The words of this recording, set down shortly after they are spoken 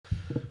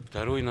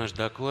Второй наш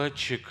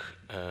докладчик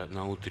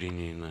на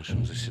утреннем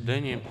нашем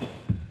заседании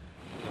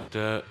 –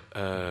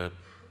 это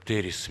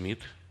Терри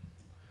Смит,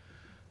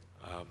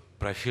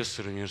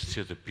 профессор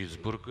университета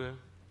Питтсбурга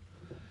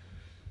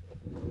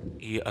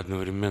и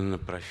одновременно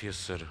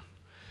профессор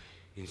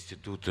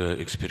Института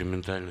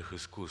экспериментальных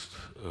искусств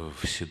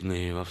в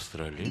Сиднее в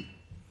Австралии.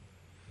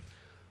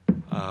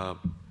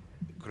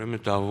 Кроме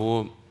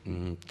того,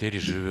 Терри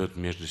живет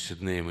между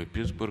Сиднеем и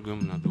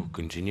Питтсбургом на двух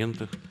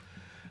континентах.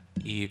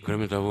 И,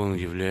 кроме того, он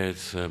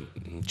является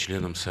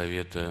членом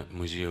совета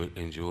музея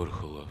Энди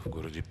Уорхола в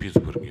городе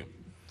Питтсбурге.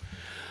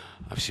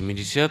 А в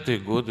 70-е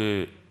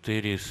годы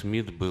Терри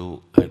Смит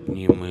был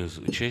одним из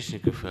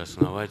участников и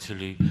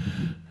основателей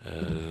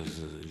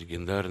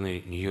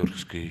легендарной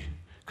нью-йоркской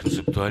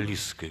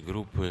концептуалистской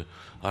группы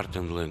Art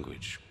and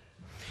Language.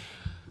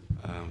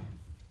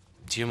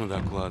 Тема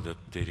доклада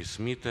Терри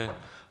Смита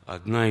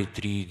 «Одна и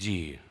три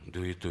идеи,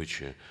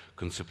 двоеточие,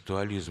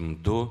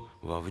 концептуализм до,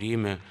 во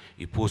время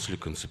и после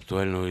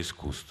концептуального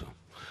искусства».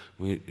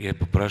 Я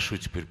попрошу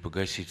теперь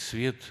погасить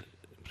свет,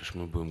 потому что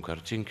мы будем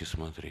картинки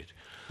смотреть.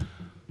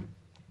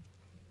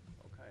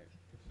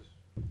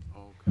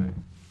 Okay.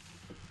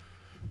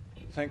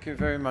 Thank you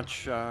very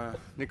much,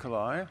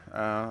 Nikolai.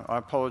 I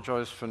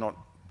apologize for not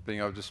being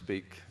able to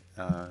speak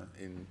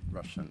in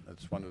Russian.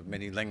 It's one of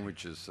many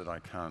languages that I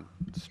can't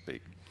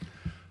speak.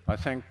 I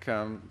thank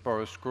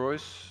Boris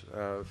Groys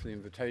for the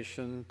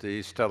invitation,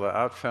 the Stellar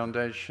Art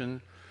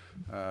Foundation,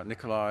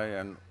 Nikolai,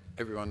 and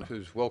everyone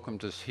who's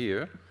welcomed us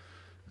here.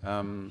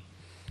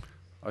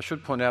 I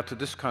should point out that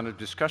this kind of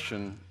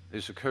discussion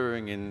is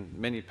occurring in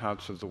many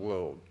parts of the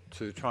world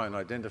to try and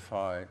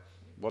identify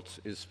what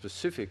is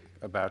specific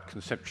about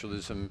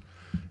conceptualism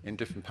in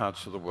different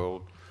parts of the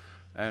world,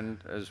 and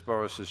as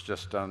Boris has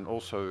just done,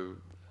 also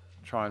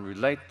try and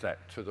relate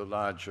that to the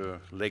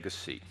larger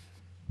legacy.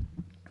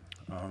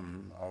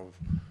 I've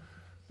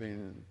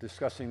been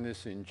discussing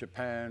this in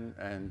Japan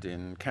and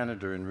in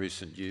Canada in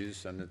recent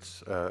years, and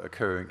it's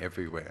occurring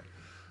everywhere.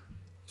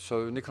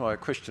 So, Nikolai, a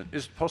question.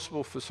 Is it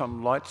possible for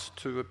some lights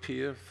to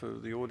appear for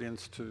the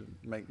audience to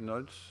make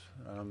notes?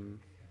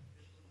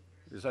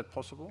 Is that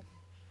possible?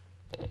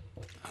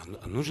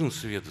 А нужен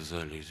свет в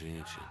зале,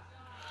 извините?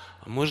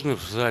 А можно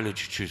в зале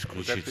чуть-чуть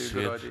включить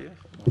свет,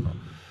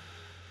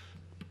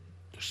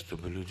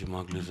 чтобы люди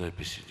могли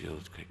записи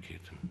делать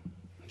какие-то?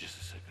 Just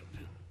a second.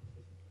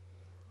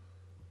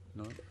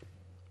 No?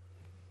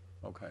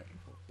 Okay.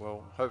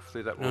 Well,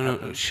 hopefully that will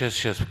happen.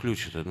 Сейчас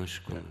включит, одну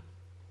секунду.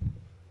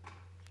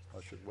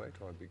 I should wait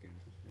or I begin?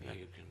 Yeah,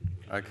 you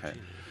can Okay.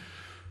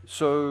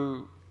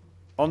 So,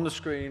 on the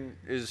screen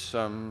is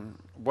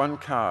one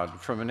card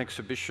from an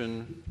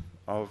exhibition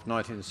of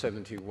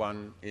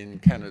 1971 in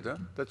Canada.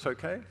 That's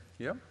okay?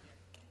 Yeah?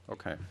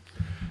 Okay.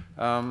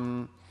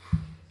 And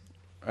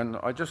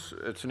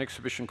it's an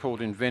exhibition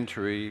called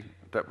Inventory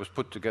that was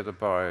put together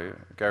by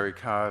Gary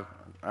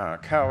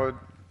Coward,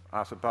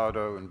 Arthur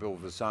Bardo, and Bill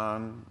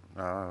Vazan,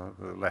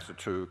 the latter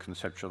two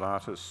conceptual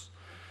artists.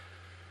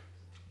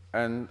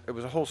 And it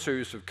was a whole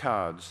series of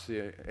cards.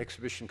 The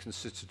exhibition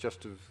consisted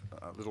just of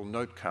little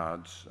note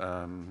cards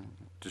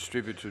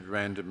distributed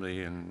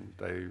randomly, and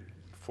they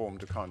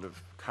formed a kind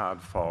of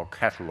card file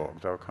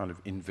catalogue. They were kind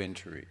of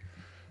inventory.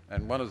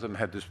 And one of them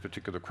had this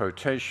particular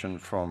quotation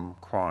from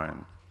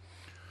Quine.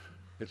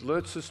 It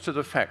alerts us to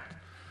the fact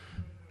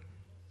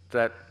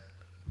that,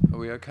 are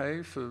we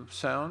okay for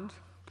sound?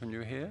 Can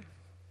you hear?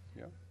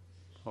 Yeah?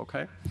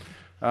 Okay.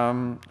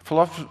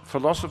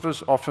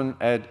 Philosophers often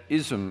add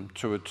ism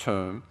to a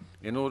term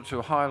in order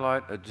to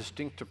highlight a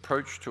distinct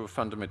approach to a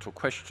fundamental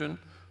question,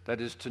 that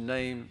is, to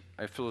name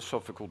a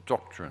philosophical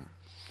doctrine.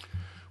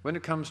 When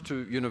it comes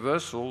to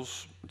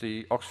universals,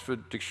 the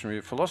Oxford Dictionary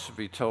of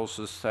Philosophy tells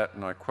us that,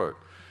 and I quote,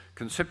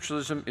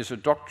 "Conceptualism is a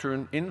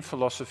doctrine in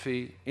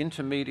philosophy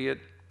intermediate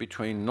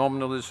between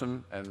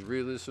nominalism and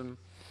realism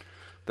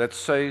that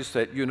says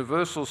that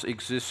universals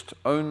exist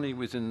only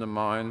within the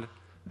mind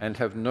and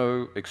have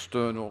no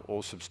external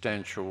or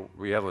substantial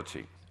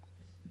reality."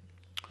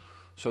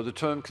 So the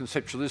term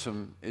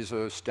conceptualism is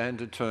a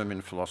standard term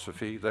in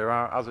philosophy. There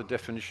are other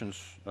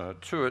definitions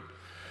to it,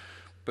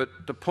 but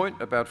the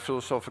point about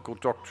philosophical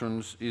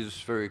doctrines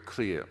is very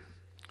clear.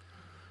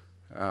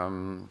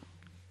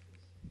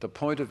 The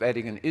point of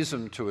adding an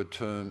ism to a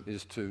term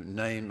is to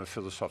name a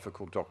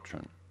philosophical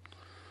doctrine.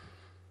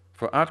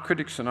 For art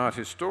critics and art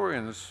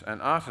historians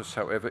and artists,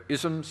 however,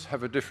 isms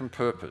have a different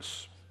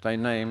purpose. They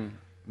name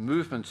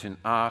movements in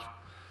art,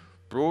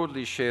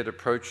 broadly shared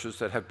approaches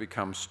that have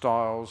become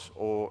styles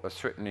or are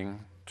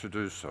threatening to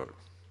do so.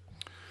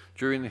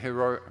 During the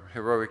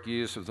heroic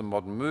years of the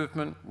modern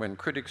movement, when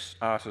critics,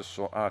 artists,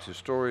 or art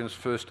historians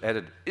first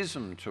added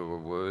ism to a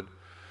word,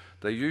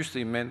 they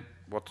usually meant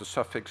what the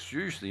suffix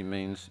usually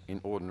means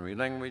in ordinary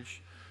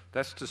language.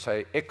 That's to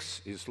say,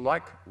 X is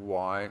like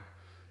Y,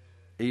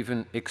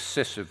 even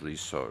excessively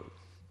so.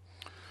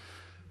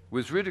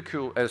 With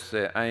ridicule as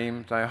their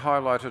aim, they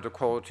highlighted a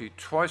quality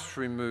twice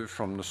removed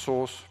from the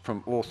source,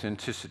 from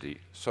authenticity.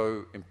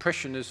 So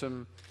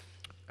Impressionism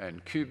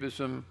and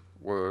Cubism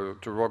were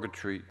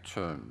derogatory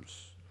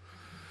terms.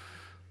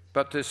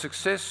 But their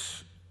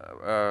success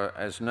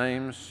as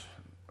names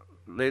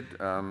led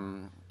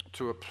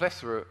to a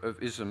plethora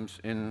of isms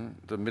in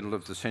the middle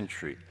of the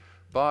century.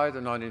 By the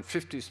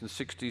 1950s and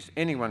 60s,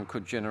 anyone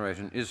could generate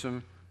an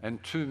ism,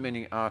 and too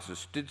many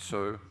artists did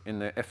so in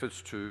their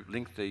efforts to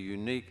link their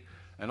unique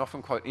and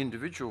often quite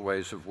individual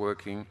ways of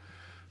working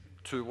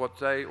to what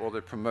they or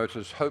their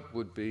promoters hoped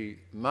would be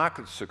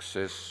market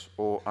success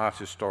or art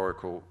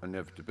historical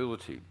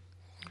inevitability.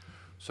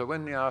 So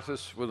when the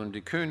artist Willem de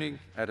Kooning,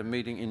 at a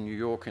meeting in New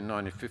York in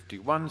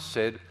 1951,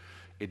 said,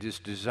 "It is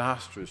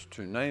disastrous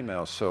to name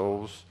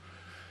ourselves,"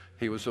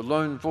 he was a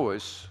lone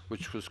voice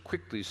which was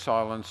quickly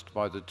silenced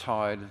by the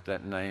tide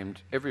that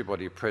named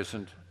everybody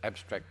present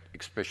abstract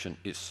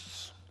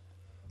expressionists.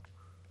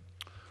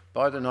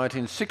 By the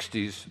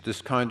 1960s,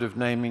 this kind of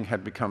naming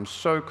had become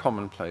so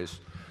commonplace,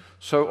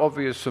 so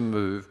obvious a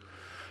move,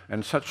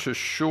 and such a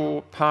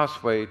sure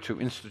pathway to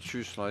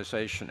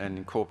institutionalization and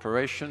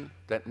incorporation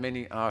that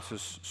many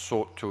artists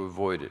sought to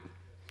avoid it.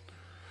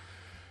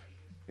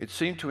 It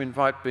seemed to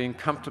invite being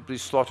comfortably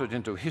slotted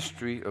into a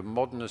history of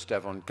modernist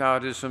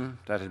avant-gardism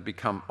that had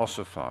become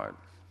ossified.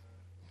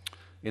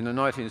 In the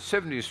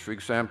 1970s, for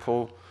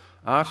example,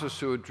 artists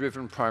who were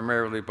driven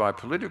primarily by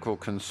political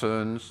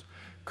concerns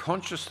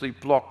consciously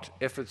blocked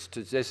efforts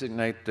to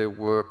designate their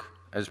work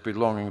as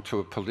belonging to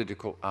a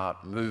political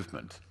art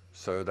movement.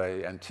 So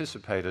they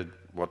anticipated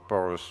what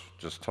Boris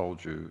just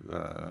told you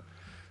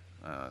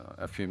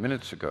a few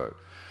minutes ago.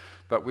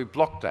 But we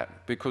blocked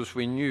that because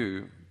we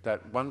knew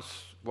that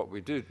once what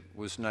we did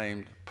was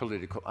named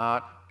political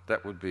art,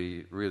 that would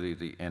be really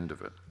the end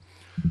of it.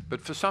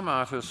 But for some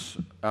artists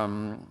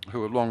who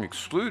were long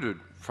excluded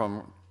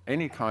from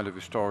any kind of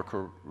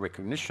historical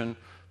recognition,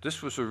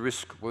 this was a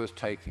risk worth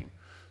taking.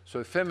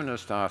 So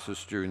feminist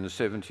artists during the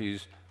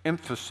 70s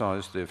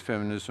emphasized their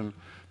feminism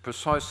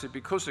precisely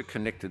because it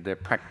connected their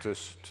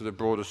practice to the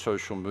broader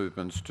social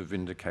movements to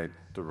vindicate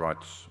the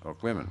rights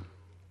of women.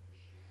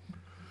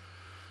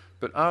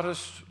 But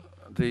artists,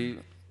 the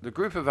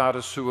group of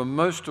artists who were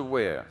most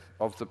aware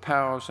of the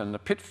powers and the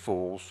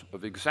pitfalls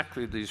of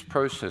exactly these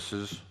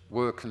processes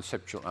were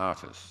conceptual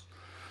artists.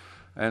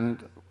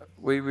 And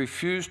we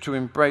refused to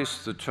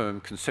embrace the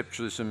term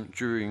conceptualism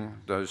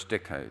during those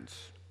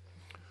decades.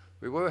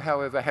 We were,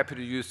 however, happy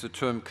to use the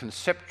term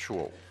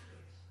conceptual,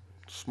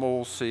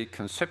 small c,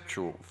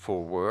 conceptual,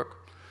 for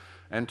work,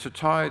 and to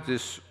tie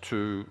this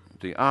to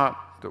the art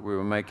that we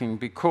were making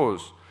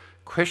because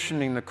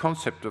questioning the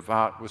concept of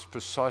art was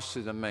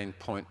precisely the main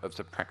point of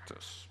the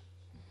practice.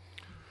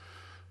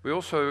 We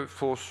also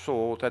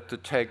foresaw that the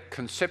tag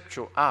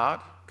conceptual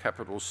art,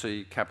 capital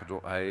C,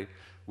 capital A,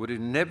 would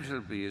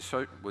inevitably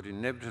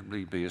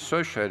be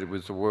associated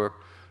with the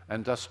work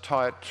and thus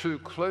tie it too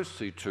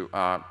closely to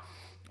art,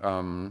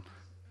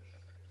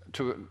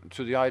 to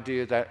the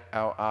idea that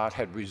our art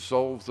had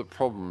resolved the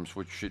problems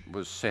which it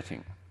was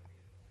setting.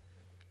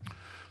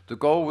 The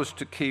goal was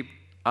to keep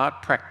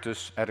art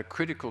practice at a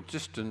critical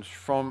distance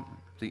from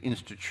the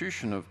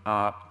institution of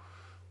art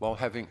while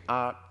having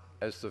art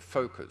as the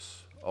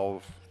focus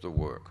of the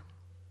work.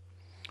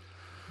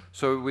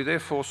 So we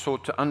therefore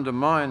sought to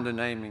undermine the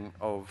naming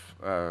of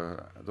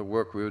the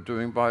work we were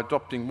doing by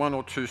adopting one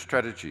or two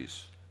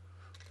strategies.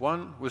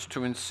 One was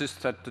to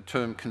insist that the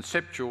term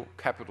conceptual,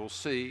 capital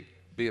C,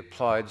 be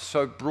applied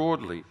so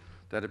broadly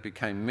that it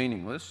became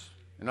meaningless,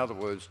 in other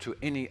words, to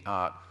any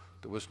art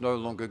that was no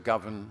longer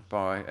governed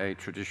by a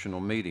traditional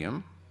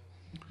medium,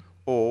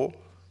 or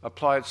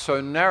applied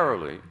so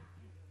narrowly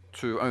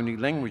to only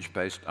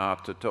language-based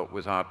art that dealt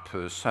with art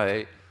per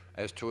se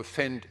as to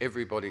offend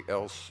everybody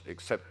else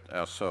except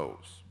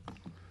ourselves.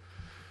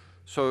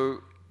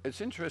 So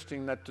it's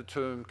interesting that the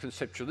term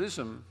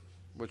conceptualism,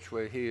 which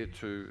we're here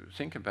to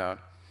think about,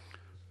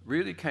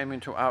 really came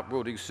into art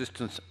world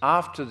existence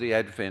after the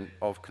advent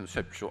of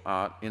conceptual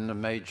art in the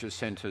major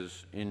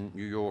centres in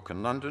New York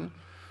and London,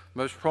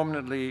 most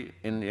prominently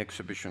in the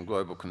exhibition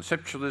Global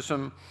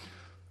Conceptualism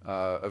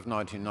of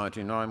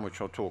 1999,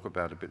 which I'll talk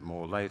about a bit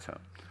more later.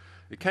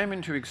 It came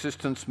into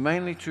existence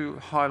mainly to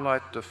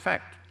highlight the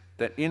fact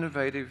that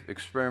innovative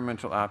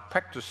experimental art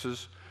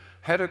practices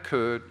had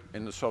occurred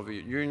in the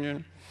Soviet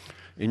Union,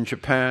 in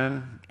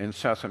Japan, in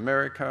South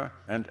America,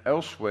 and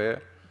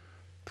elsewhere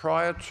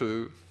prior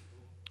to,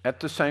 at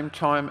the same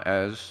time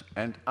as,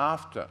 and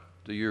after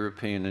the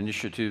European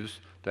initiatives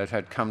that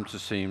had come to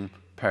seem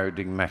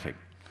paradigmatic.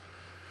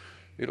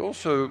 It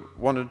also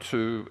wanted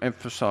to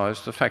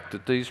emphasize the fact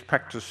that these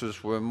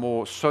practices were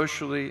more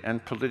socially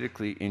and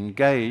politically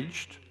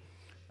engaged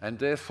and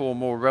therefore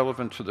more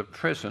relevant to the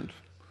present,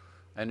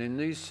 and in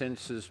these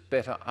senses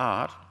better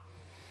art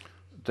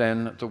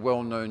than the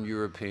well-known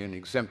European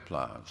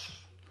exemplars.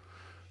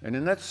 And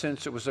in that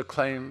sense, it was a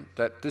claim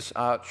that this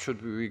art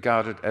should be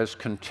regarded as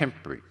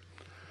contemporary,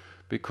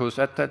 because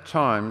at that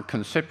time,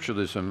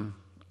 conceptualism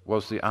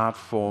was the art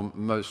form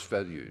most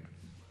valued.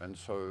 And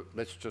so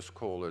let's just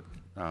call it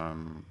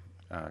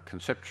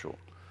conceptual.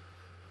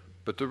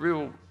 But the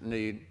real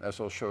need, as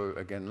I'll show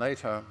again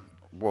later,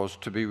 was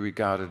to be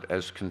regarded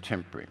as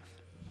contemporary.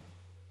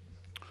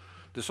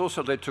 This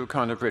also led to a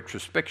kind of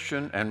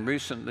retrospection, and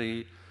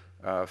recently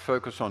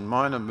focus on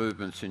minor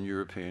movements in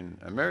European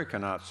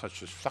American art,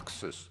 such as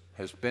Fluxus,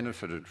 has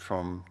benefited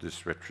from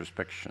this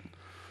retrospection.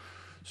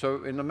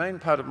 So in the main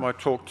part of my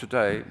talk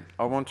today,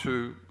 I want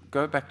to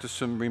go back to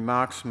some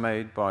remarks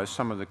made by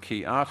some of the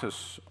key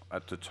artists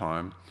at the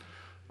time.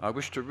 I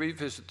wish to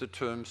revisit the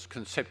terms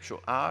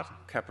conceptual art,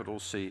 capital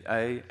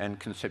C-A, and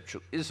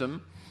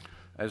conceptualism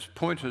as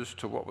pointers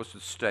to what was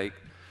at stake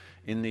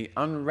in the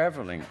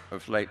unraveling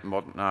of late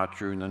modern art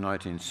during the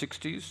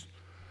 1960s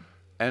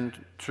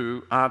and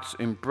to art's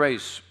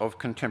embrace of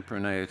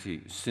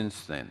contemporaneity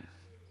since then.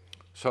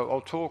 So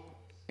I'll talk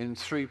in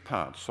three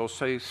parts. I'll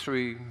say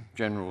three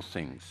general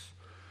things.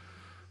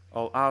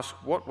 I'll ask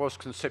what was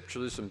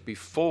conceptualism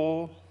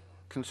before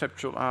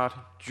conceptual art,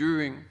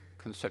 during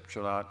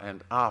conceptual art,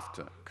 and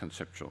after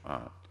conceptual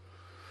art,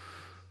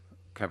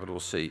 capital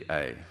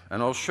C-A.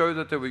 And I'll show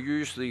that there were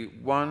usually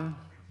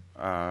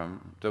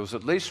there was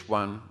at least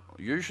one,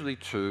 usually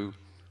two,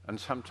 and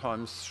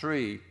sometimes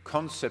three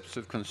concepts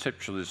of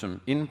conceptualism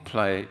in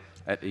play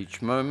at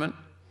each moment.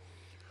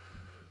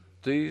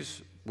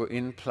 These were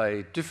in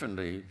play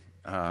differently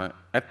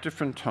at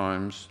different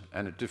times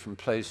and at different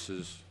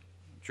places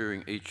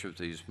during each of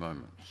these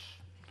moments.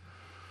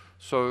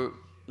 So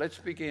let's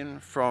begin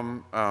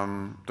from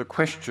the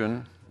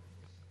question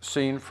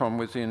seen from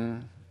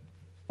within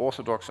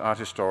orthodox art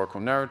historical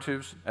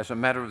narratives as a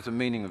matter of the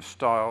meaning of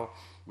style,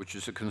 which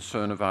is a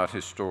concern of art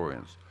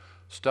historians,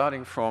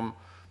 starting from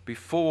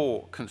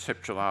before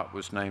conceptual art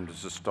was named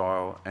as a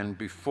style and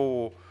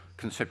before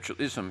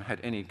conceptualism had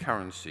any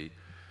currency.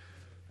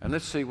 And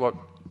let's see what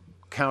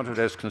counted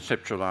as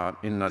conceptual art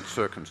in that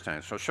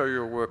circumstance. I'll show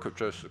you a work of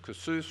Joseph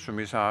Cassous from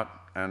his Art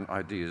and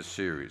Ideas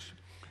series.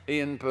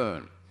 Ian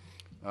Byrne,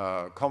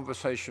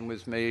 conversation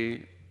with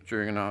me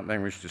during an art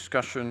language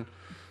discussion.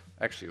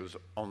 Actually, it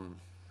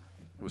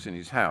was in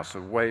his house,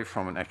 away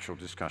from an actual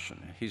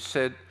discussion. He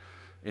said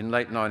in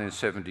late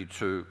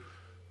 1972,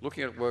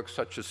 looking at works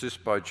such as this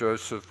by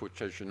Joseph,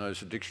 which as you know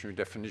is a dictionary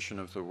definition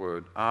of the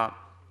word art,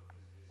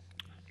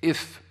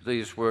 if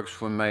these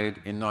works were made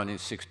in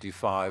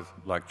 1965,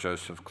 like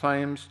Joseph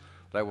claims,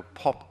 they were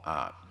pop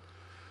art.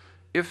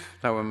 If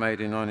they were made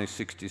in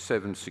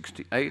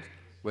 1967-68,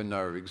 when they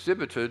were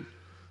exhibited,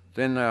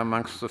 then they are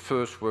amongst the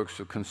first works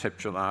of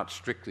conceptual art,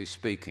 strictly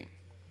speaking.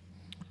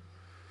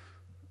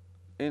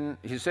 In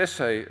his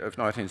essay of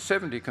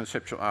 1970,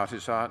 Conceptual Art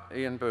is Art,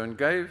 Ian Byrne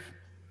gave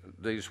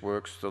these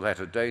works the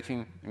latter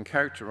dating and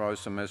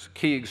characterized them as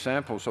key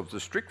examples of the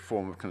strict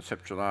form of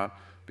conceptual art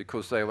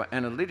because they were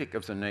analytic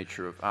of the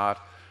nature of art,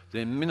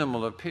 their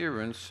minimal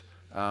appearance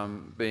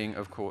being,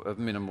 of course, of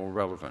minimal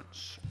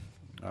relevance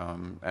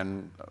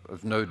and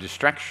of no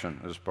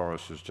distraction, as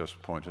Boris has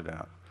just pointed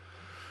out.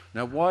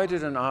 Now, why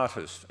did an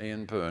artist,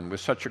 Ian Byrne, with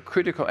such a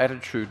critical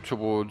attitude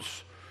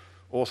towards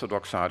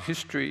orthodox art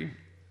history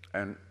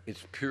and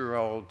its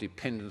puerile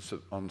dependence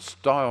on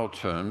style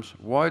terms,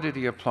 why did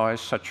he apply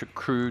such a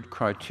crude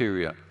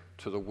criteria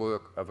to the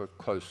work of a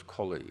close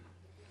colleague?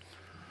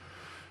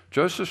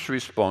 Joseph's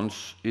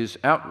response is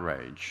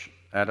outrage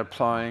at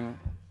applying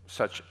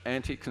such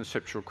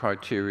anti-conceptual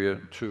criteria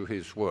to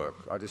his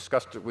work. I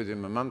discussed it with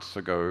him a month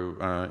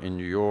ago in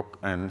New York,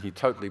 and he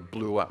totally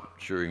blew up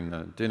during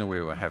the dinner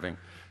we were having.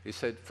 He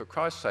said, for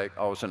Christ's sake,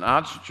 I was an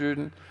art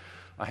student,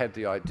 I had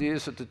the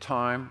ideas at the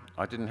time,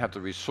 I didn't have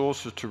the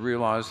resources to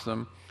realize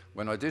them.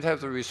 When I did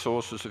have the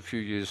resources a few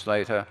years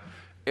later,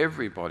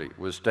 everybody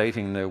was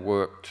dating their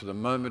work to the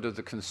moment of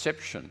the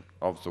conception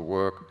of the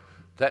work.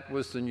 That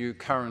was the new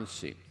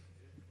currency.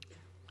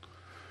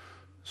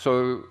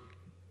 So,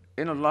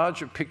 in a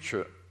larger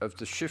picture of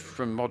the shift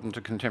from modern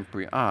to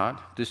contemporary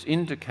art, this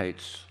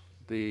indicates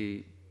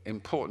the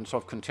importance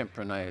of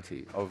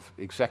contemporaneity, of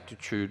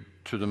exactitude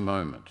to the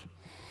moment.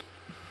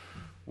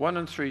 1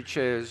 and 3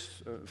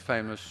 Chairs'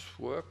 famous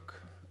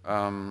work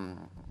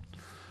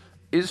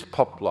is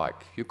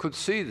pop-like. You could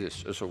see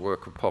this as a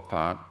work of pop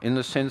art in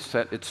the sense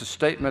that it's a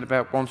statement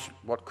about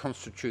what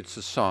constitutes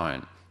a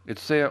sign.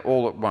 It's there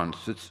all at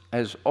once. It's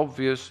as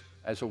obvious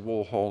as a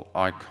Warhol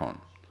icon.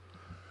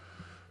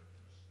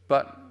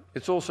 But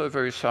it's also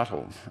very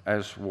subtle,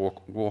 as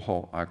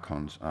Warhol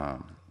icons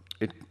are.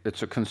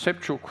 It's a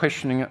conceptual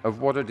questioning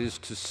of what it is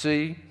to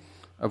see,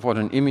 of what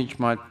an image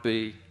might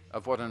be,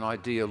 of what an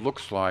idea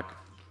looks like,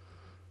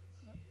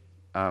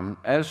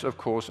 as, of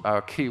course,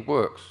 are key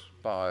works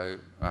by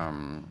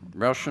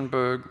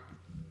Rauschenberg,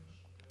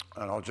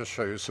 and I'll just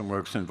show you some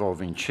works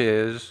involving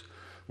chairs,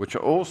 which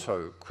are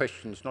also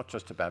questions not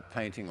just about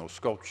painting or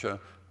sculpture,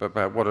 but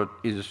about what it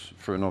is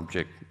for an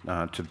object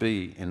to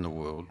be in the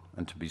world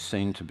and to be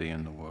seen to be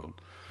in the world.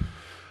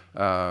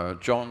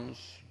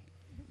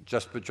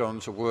 Jasper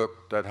Johns, a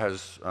work that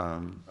has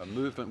a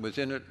movement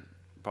within it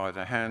by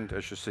the hand,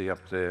 as you see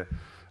up there.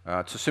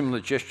 It's a similar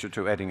gesture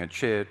to adding a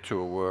chair to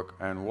a work,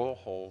 and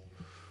Warhol,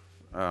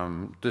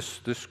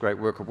 this great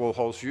work of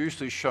Warhol's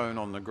usually shown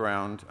on the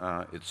ground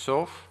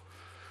itself.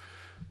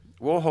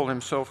 Warhol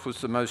himself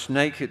was the most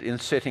naked in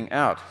setting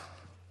out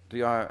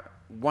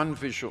one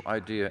visual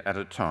idea at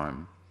a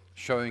time,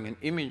 showing an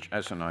image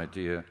as an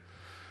idea,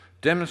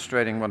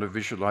 demonstrating what a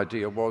visual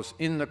idea was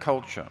in the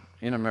culture,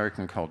 in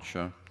American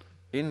culture,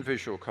 in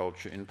visual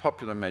culture, in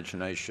popular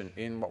imagination,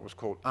 in what was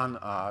called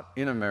unart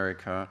in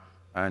America,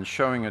 and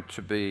showing it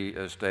to be,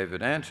 as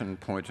David Anton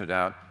pointed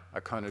out,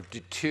 a kind of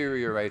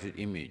deteriorated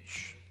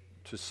image.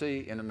 To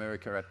see in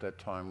America at that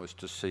time was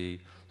to see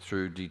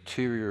through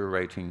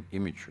deteriorating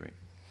imagery.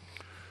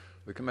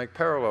 We can make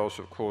parallels,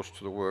 of course,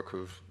 to the work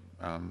of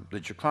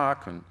Lydia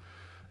Clark and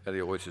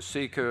Eloisa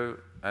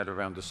Seeker at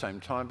around the same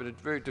time, but at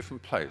a very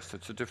different place.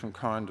 It's a different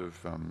kind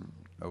of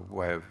a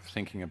way of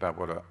thinking about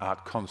what an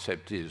art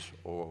concept is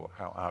or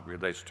how art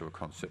relates to a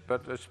concept,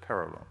 but it's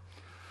parallel.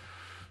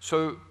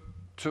 So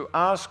to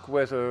ask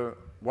whether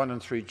One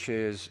and Three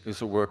Chairs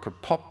is a work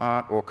of pop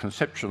art or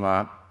conceptual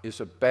art is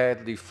a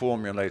badly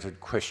formulated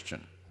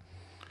question.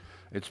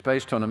 It's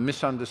based on a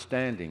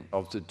misunderstanding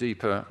of the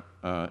deeper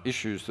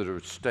issues that are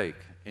at stake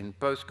in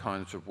both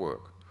kinds of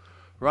work.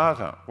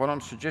 Rather, what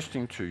I'm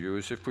suggesting to you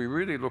is if we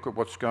really look at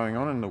what's going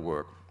on in the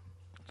work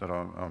that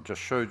I've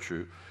just showed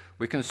you,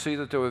 we can see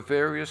that there were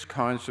various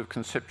kinds of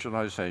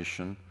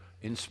conceptualization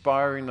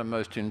inspiring the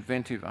most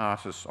inventive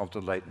artists of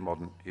the late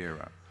modern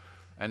era.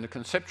 And the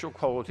conceptual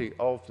quality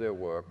of their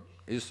work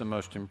is the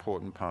most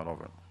important part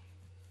of it.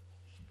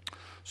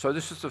 So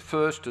this is the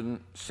first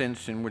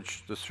sense in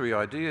which the three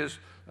ideas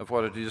of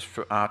what it is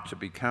for art to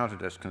be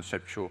counted as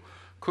conceptual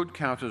could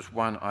count as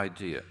one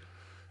idea.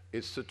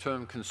 It's the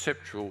term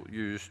conceptual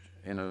used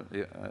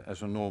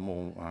as a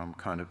normal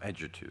kind of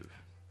adjective.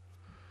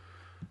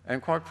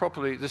 And quite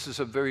properly, this is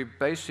a very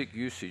basic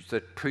usage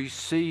that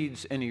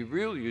precedes any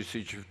real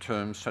usage of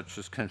terms such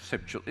as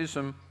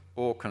conceptualism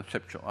or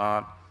conceptual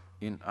art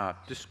in art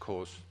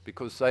discourse,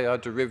 because they are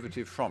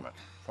derivative from it,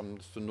 from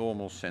the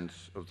normal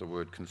sense of the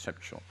word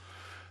conceptual.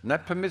 And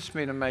that permits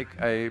me to make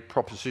a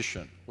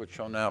proposition, which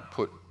I'll now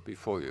put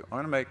before you. I'm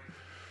going to make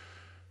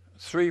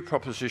three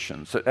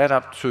propositions that add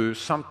up to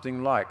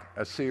something like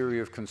a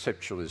theory of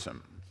conceptualism.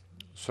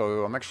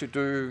 So I'm actually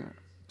doing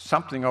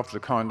something of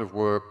the kind of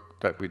work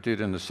that we did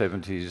in the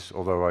 70s,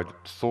 although I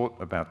thought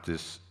about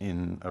this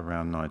in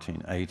around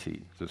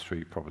 1980, the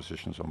three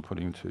propositions I'm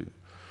putting to you.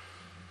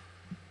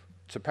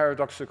 It's a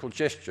paradoxical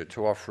gesture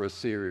to offer a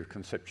theory of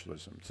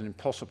conceptualism. It's an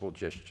impossible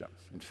gesture.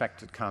 In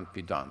fact, it can't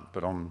be done,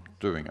 but I'm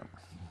doing it.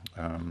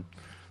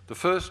 The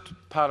first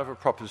part of a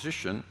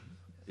proposition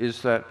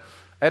is that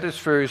at its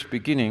various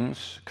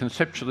beginnings,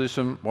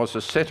 conceptualism was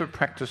a set of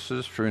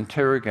practices for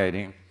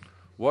interrogating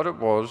what it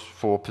was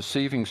for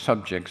perceiving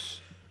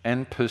subjects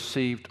and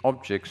perceived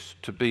objects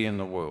to be in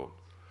the world.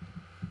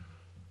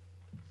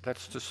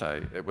 That's to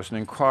say, it was an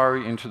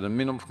inquiry into the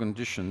minimal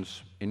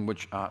conditions in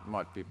which art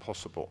might be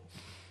possible.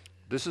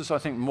 This is, I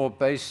think, more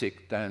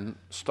basic than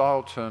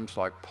style terms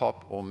like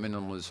pop or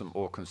minimalism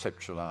or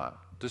conceptual art.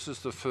 This is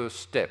the first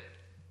step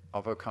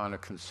of a kind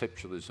of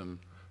conceptualism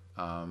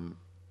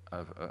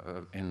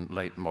in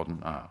late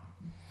modern art.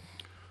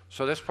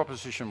 So that's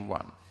proposition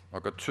one.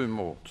 I've got two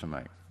more to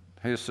make.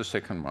 Here's the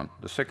second one.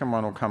 The second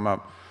one will come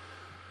up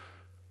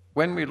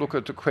when we look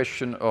at the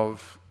question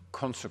of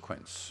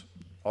consequence,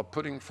 of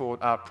putting forward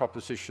art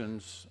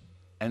propositions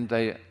and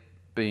they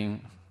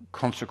being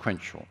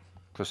consequential.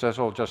 Because as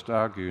I'll just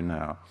argue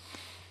now,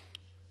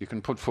 you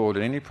can put forward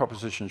any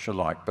propositions you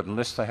like, but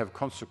unless they have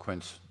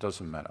consequence, it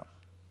doesn't matter.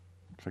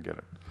 Forget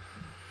it.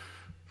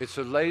 It's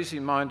a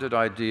lazy-minded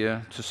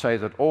idea to say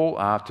that all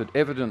art that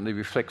evidently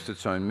reflects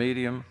its own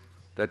medium,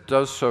 that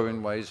does so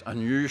in ways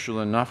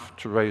unusual enough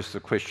to raise the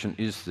question,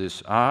 is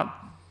this art,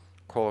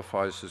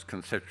 qualifies as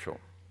conceptual.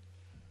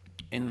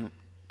 In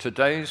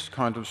today's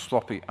kind of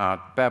sloppy art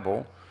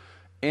babble,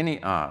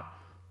 any art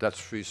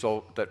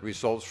that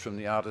results from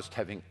the artist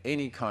having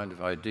any kind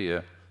of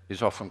idea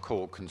is often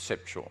called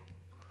conceptual.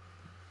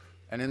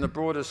 And in the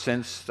broader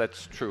sense,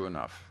 that's true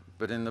enough.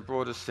 But in the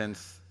broader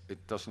sense,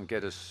 it doesn't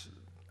get us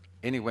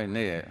anywhere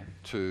near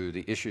to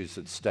the issues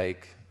at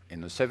stake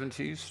in the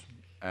 70s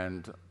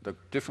and the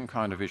different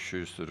kind of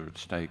issues that are at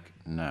stake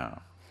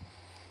now.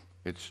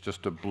 It's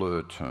just a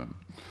blurred term.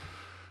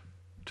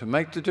 To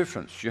make the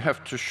difference, you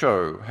have to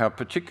show how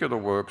particular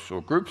works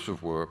or groups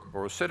of work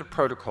or a set of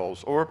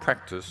protocols or a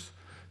practice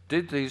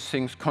did these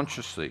things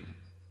consciously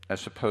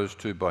as opposed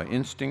to by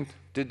instinct,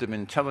 did them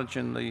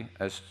intelligently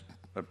as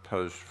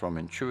opposed from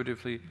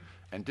intuitively,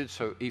 and did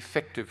so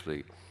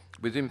effectively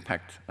with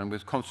impact and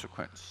with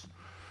consequence.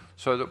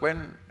 So that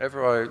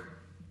whenever I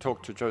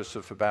talk to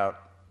Joseph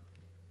about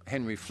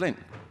Henry Flint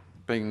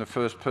being the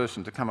first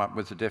person to come up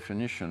with the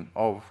definition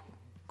of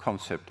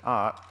concept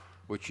art,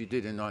 which he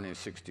did in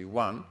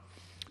 1961,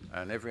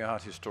 and every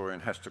art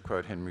historian has to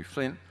quote Henry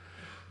Flint,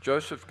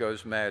 Joseph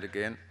goes mad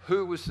again.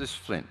 Who was this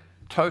Flint?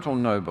 Total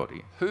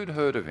nobody. Who'd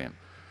heard of him?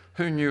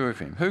 Who knew of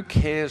him? Who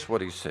cares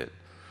what he said?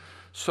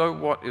 So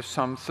what if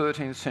some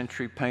 13th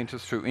century painter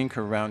threw ink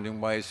around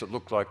in ways that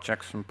looked like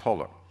Jackson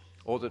Pollock,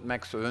 or that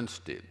Max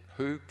Ernst did?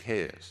 Who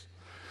cares?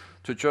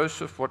 To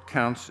Joseph, what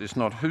counts is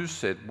not who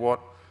said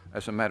what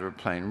as a matter of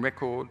plain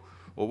record,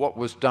 or what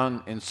was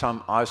done in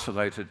some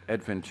isolated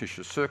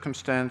adventitious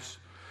circumstance.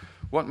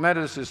 What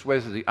matters is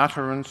whether the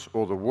utterance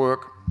or the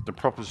work, the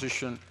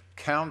proposition,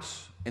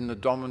 counts in the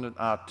dominant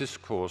art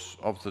discourse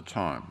of the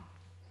time.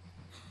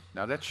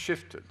 Now that's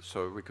shifted,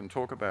 so we can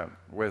talk about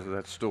whether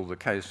that's still the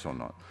case or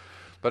not.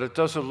 But it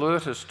does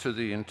alert us to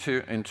the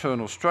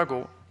internal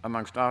struggle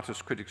amongst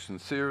artists, critics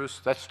and theorists,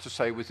 that's to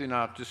say within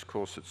art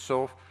discourse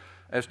itself,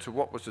 as to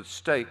what was at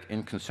stake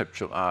in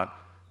conceptual art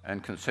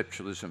and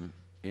conceptualism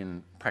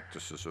in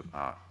practices of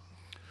art.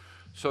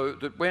 So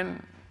that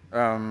when,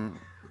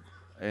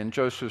 in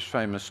Joseph's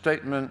famous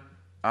statement,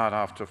 Art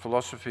After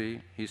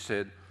Philosophy, he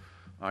said,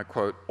 I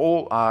quote,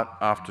 all art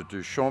after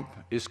Duchamp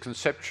is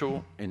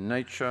conceptual in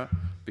nature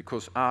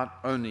because art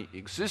only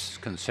exists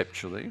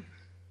conceptually.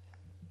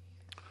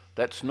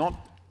 That's not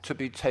to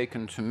be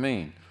taken to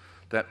mean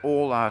that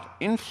all art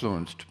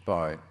influenced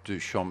by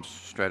Duchamp's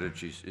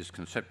strategies is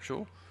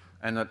conceptual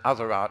and that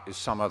other art is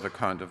some other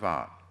kind of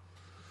art.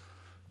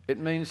 It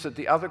means that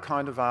the other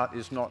kind of art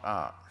is not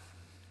art,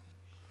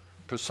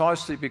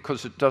 precisely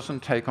because it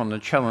doesn't take on the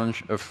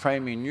challenge of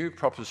framing new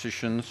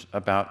propositions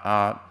about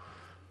art,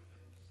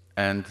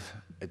 and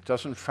it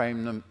doesn't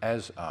frame them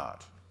as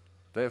art.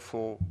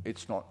 Therefore,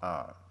 it's not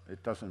art.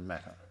 It doesn't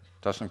matter.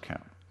 It doesn't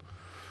count.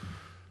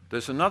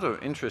 There's another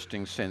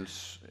interesting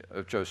sense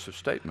of Joseph's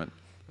statement.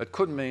 It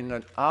could mean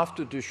that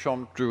after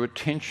Duchamp drew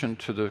attention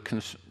to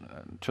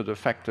the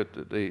fact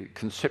that the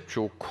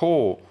conceptual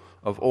core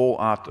of all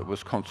art that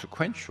was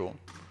consequential,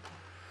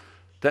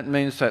 that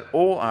means that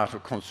all art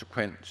of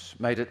consequence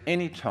made at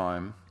any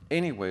time,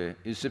 anywhere,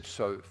 is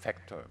ipso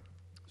facto.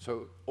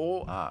 So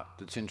all art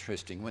that's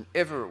interesting,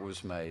 whenever it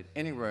was made,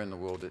 anywhere in the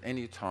world, at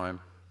any time,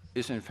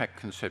 is in fact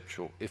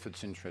conceptual if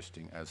it's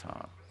interesting as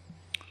art.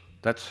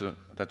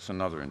 That's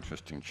another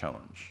interesting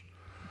challenge.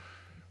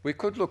 We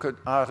could look at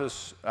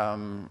artists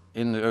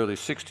in the early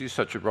 60s,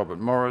 such as Robert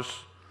Morris,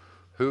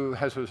 who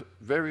has a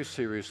very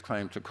serious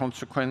claim to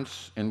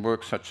consequence in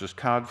works such as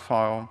Card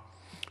File,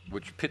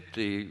 which pit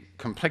the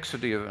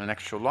complexity of an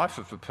actual life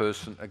of a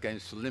person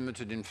against the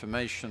limited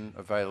information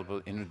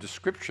available in a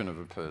description of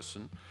a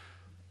person,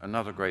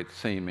 another great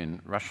theme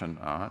in Russian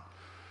art.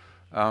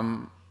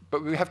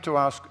 But we have to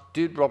ask,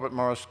 did Robert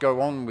Morris go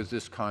on with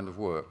this kind of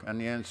work?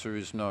 And the answer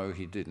is no,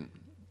 he didn't.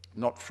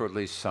 Not for at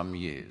least some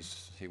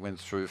years. He went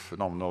through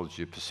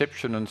phenomenology of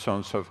perception and so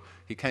on, so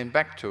he came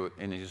back to it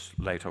in his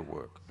later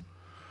work.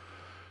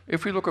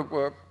 If we look at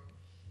work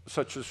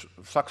such as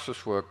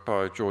Fluxus work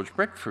by George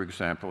Brecht, for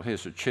example,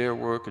 here's a chair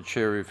work, a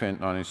chair event,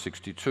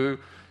 1962.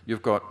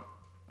 You've got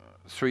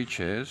 3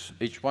 chairs.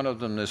 Each one of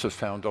them there's a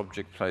found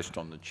object placed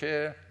on the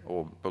chair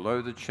or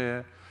below the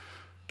chair,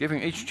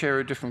 giving each chair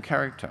a different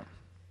character.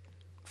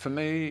 For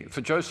me,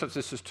 for Joseph,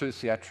 this is too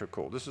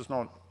theatrical. This is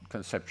not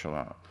conceptual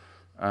art.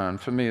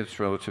 And for me, it's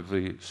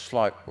relatively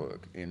slight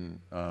work in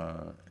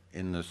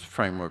this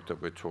framework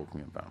that we're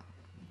talking about.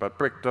 But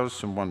Brecht does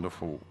some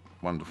wonderful,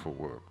 wonderful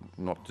work,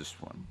 not this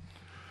one.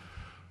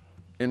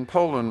 In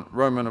Poland,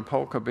 Roman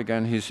Opolka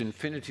began his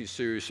Infinity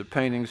series of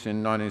paintings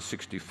in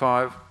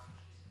 1965.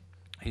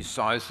 He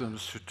sized them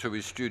to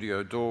his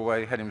studio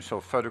doorway, had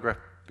himself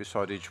photographed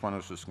beside each one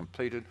as it was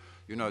completed.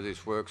 You know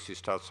these works, he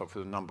starts off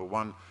with a number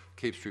 1,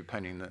 keeps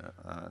repainting the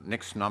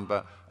next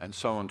number, and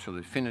so on till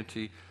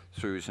infinity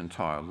through his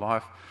entire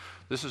life.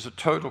 This is a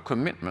total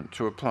commitment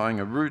to applying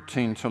a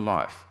routine to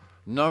life,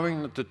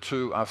 knowing that the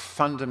two are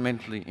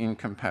fundamentally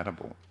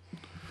incompatible.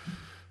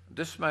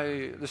 This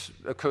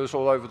occurs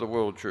all over the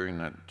world during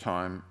that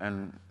time,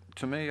 and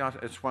to me,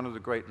 it's one of the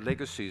great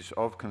legacies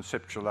of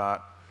conceptual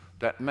art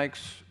that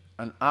makes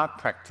an art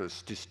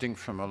practice distinct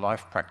from a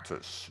life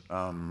practice,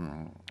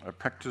 a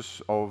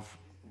practice of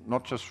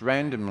not just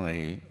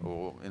randomly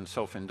or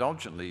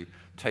self-indulgently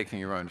taking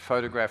your own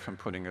photograph and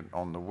putting it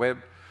on the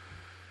web,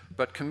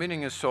 but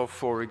committing yourself,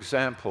 for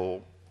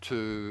example,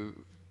 to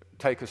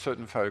take a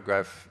certain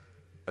photograph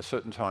a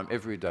certain time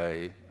every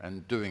day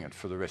and doing it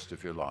for the rest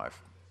of your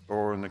life.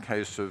 Or in the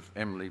case of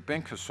Emily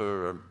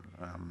Benkesser,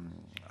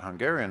 a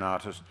Hungarian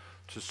artist,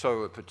 to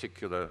sew a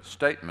particular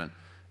statement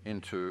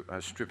into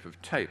a strip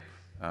of tape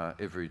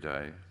every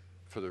day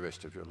for the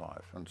rest of your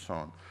life, and so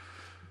on.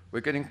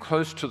 We're getting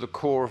close to the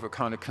core of a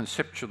kind of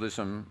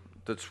conceptualism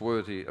that's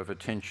worthy of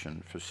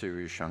attention for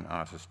serious young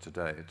artists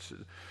today.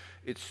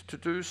 It's to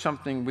do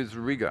something with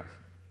rigor,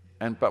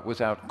 but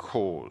without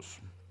cause,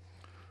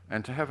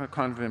 and to have a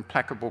kind of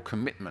implacable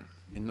commitment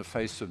in the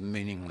face of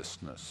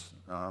meaninglessness.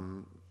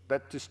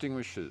 That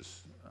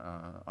distinguishes,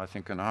 I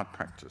think, an art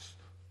practice,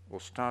 or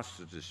starts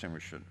to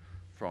distinguish it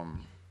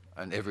from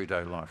an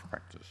everyday life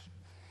practice.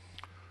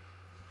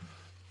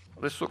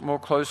 Let's look more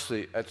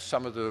closely at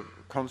some of the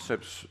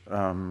concepts,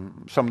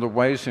 some of the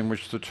ways in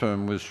which the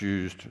term was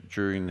used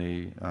during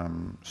the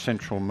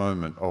central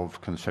moment of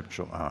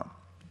conceptual art.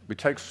 We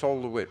take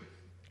Sol LeWitt.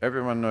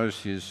 Everyone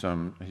knows his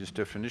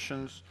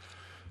definitions.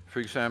 For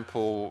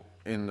example,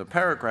 in the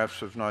paragraphs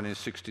of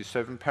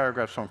 1967,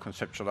 paragraphs on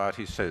conceptual art,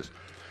 he says,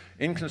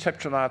 in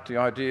conceptual art, the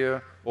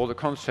idea or the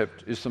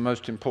concept is the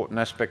most important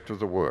aspect of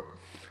the work.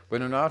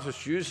 When an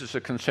artist uses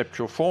a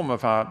conceptual form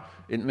of art,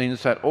 it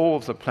means that all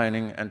of the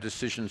planning and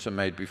decisions are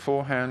made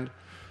beforehand,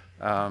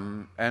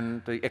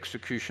 and the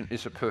execution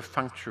is a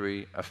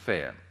perfunctory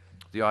affair.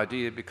 The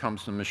idea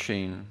becomes the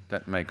machine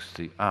that makes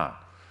the art.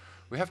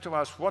 We have to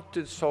ask, what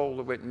did Sol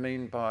LeWitt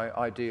mean by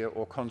idea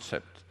or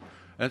concept?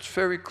 And it's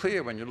very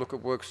clear when you look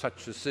at works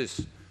such as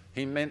this.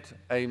 He meant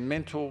a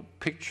mental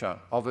picture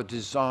of a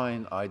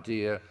design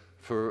idea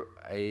for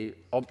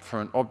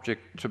an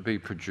object to be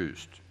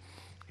produced.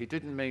 He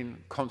didn't mean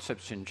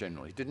concepts in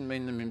general. He didn't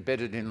mean them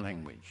embedded in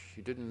language.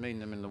 He didn't mean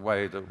them in the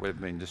way that we've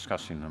been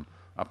discussing them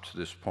up to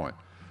this point.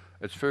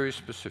 It's very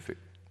specific.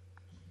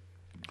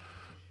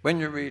 When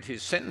you read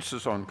his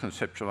sentences on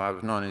conceptual art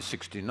of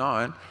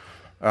 1969,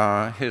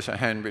 here's a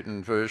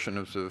handwritten version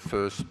of the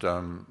first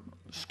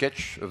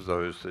sketch of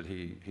those that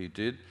he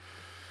did.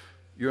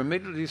 You're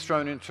immediately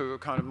thrown into a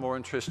kind of more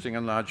interesting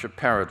and larger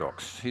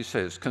paradox. He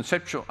says,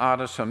 conceptual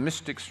artists are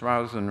mystics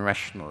rather than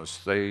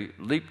rationalists. They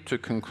leap to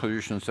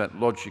conclusions that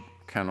logic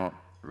cannot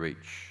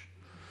reach.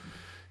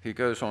 He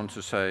goes on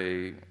to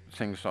say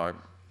things like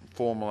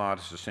formal art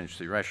is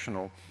essentially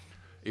rational.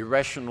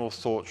 Irrational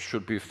thoughts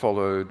should be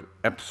followed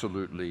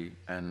absolutely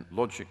and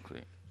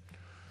logically.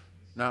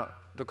 Now,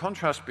 the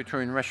contrast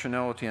between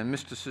rationality and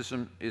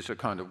mysticism is a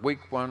kind of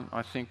weak one.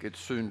 I think it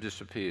soon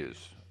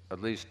disappears,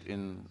 at least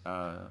in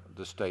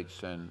the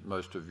States and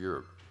most of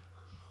Europe.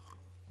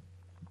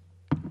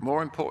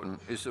 More important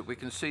is that we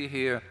can see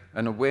here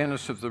an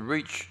awareness of the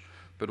reach,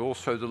 but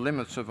also the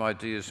limits of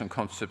ideas and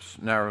concepts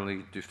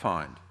narrowly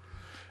defined.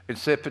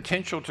 It's their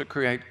potential to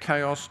create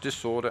chaos,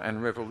 disorder,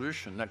 and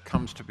revolution that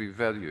comes to be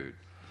valued.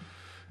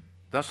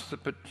 Thus,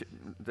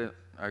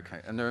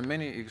 and there are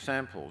many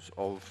examples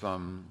of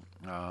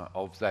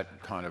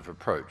that kind of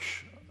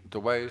approach. The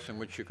ways in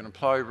which you can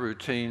apply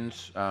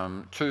routines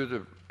to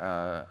the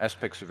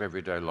aspects of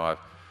everyday life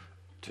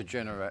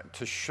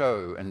to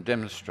show and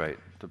demonstrate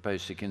the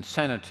basic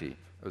insanity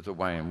of the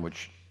way in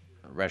which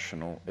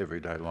rational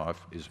everyday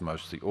life is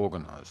mostly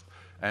organized.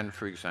 And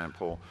for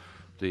example,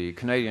 the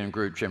Canadian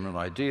group General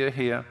Idea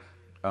here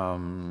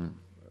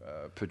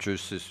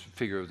produced this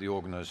figure of the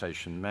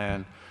organization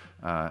man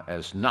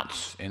as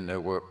nuts in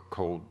their work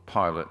called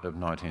Pilot of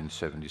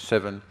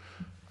 1977,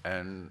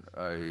 and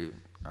a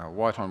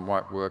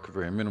white-on-white work, a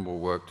very minimal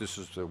work. This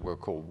is the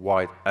work called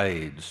White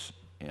AIDS,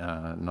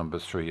 number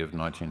 3 of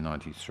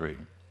 1993.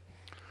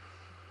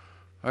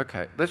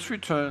 Okay, let's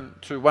return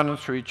to 1 and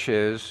 3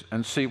 chairs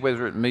and see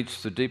whether it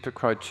meets the deeper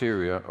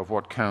criteria of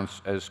what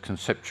counts as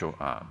conceptual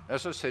art.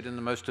 As I said, in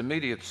the most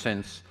immediate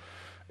sense,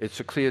 it's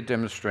a clear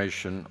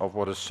demonstration of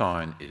what a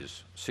sign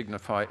is.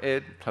 Signify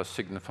ed plus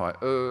signify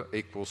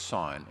equals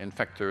sign. In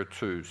fact, there are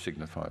 2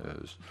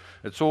 signifiers.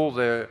 It's all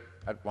there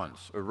at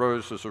once. A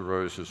rose is a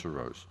rose is a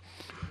rose.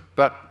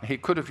 But he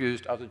could have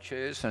used other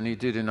chairs, and he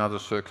did in other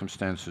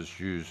circumstances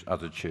use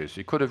other chairs.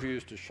 He could have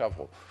used a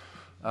shovel,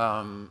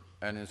 and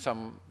in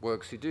some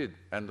works he did.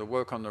 And the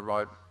work on the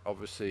right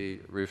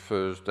obviously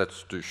refers,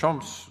 that's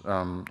Duchamp's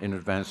In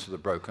Advance of the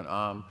Broken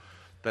Arm.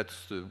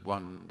 That's the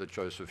one that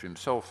Joseph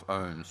himself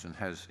owns and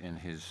has in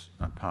his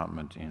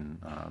apartment in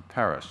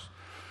Paris.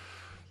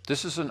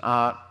 This is an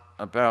art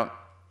about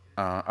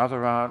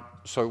other art.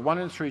 So 1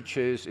 in 3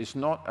 chairs is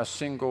not a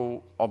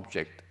single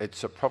object.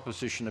 It's a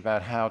proposition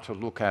about how to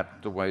look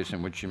at the ways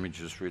in which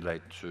images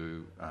relate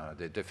to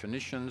their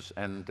definitions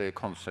and their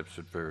concepts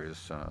at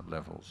various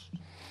levels.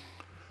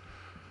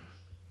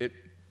 It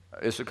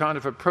is a kind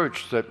of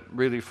approach that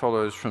really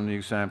follows from the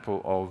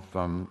example of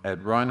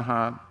Ed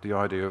Reinhardt, the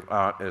idea of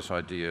art as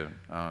idea,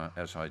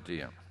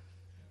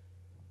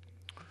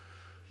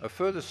 A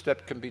further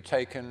step can be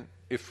taken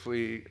if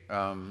we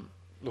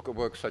look at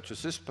works such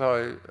as this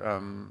by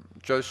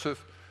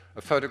Joseph,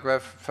 a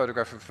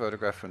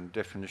photograph, and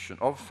definition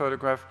of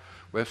photograph.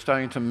 We're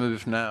starting to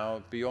move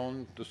now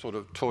beyond the sort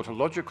of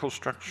tautological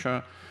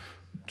structure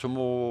to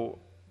more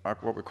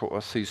what we call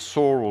a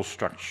thesaurial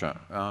structure.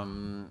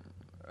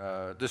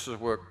 This is a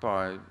work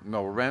by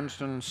Mel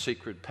Ramsden,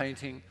 Secret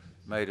Painting,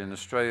 made in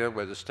Australia,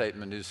 where the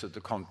statement is that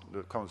the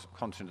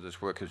content of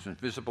this work is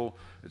invisible.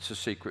 It's a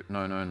secret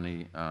known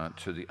only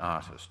to the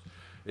artist.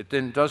 It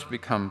then does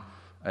become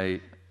a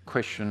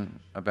question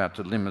about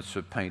the limits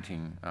of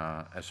painting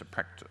as a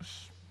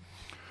practice.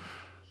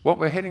 What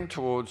we're heading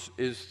towards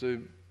is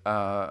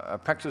a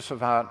practice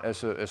of art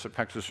as a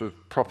practice of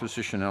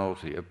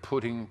propositionality, of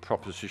putting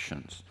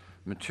propositions,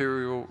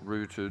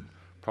 material-rooted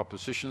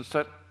propositions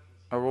that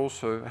are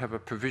also have a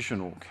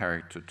provisional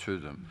character to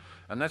them.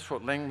 And that's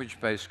what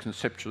language-based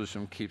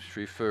conceptualism keeps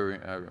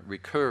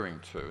recurring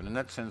to. And in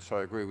that sense,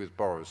 I agree with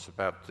Boris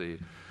about the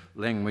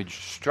language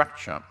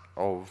structure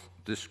of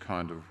this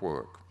kind of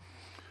work.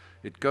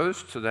 It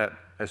goes to that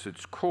as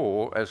its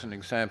core, as an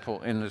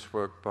example in this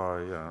work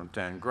by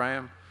Dan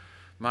Graham,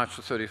 March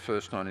the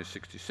 31st,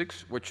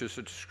 1966, which is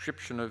a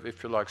description of,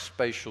 if you like,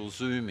 spatial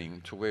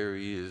zooming to where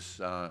he is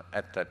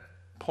at that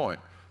point,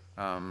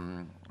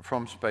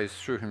 from space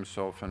through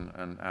himself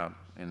and out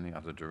in the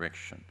other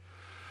direction.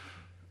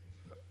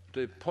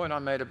 The point I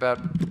made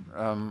about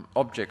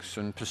objects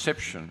and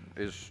perception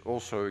is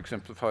also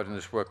exemplified in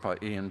this work by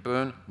Ian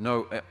Byrne.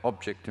 No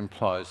object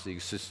implies the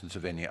existence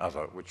of any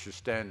other, which you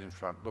stand in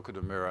front, look at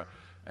a mirror,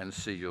 and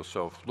see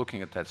yourself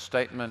looking at that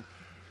statement,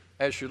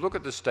 as you look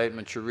at the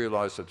statement, you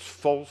realize it's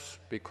false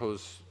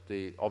because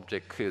the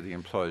object clearly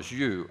implies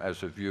you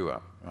as a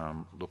viewer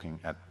looking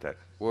at that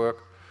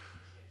work.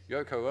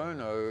 Yoko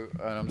Ono,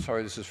 and I'm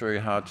sorry this is very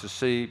hard to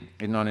see,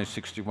 in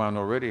 1961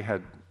 already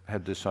had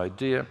this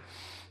idea.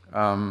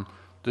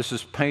 This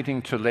is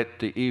painting to let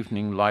the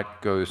evening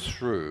light go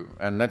through,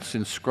 and that's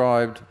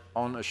inscribed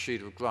on a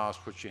sheet of glass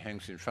which she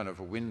hangs in front of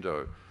a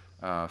window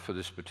for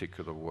this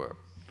particular work.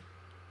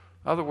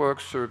 Other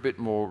works are a bit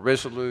more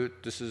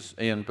resolute. This is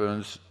Ian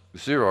Byrne's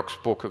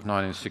Xerox book of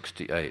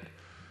 1968.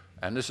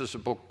 And this is a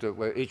book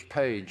where each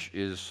page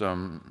is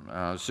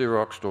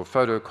Xeroxed or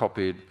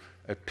photocopied.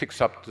 It picks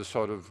up the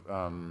sort of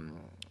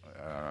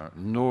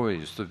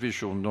noise, the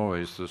visual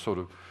noise, the sort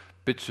of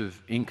bits of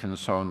ink and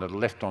so on that are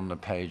left on the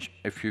page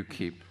if you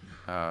keep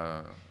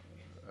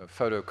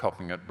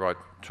photocopying it right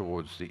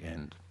towards the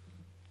end.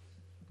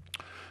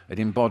 It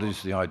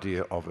embodies the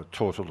idea of a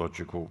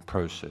tautological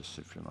process,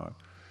 if you like.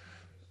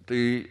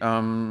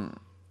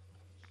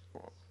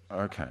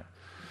 Okay.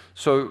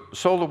 So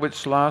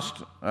Solowitz's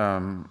last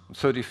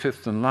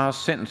 35th and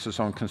last sentences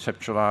on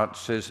conceptual art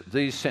says,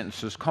 these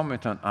sentences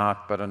comment on art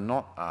but are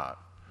not art.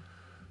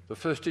 The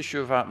first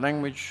issue of Art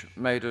Language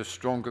made a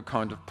stronger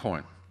kind of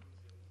point.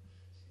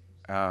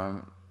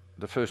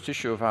 The first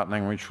issue of Art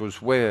Language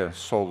was where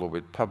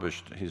Solowitz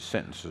published his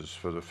sentences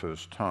for the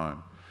first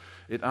time.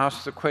 It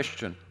asked the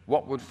question,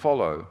 what would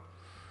follow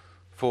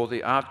for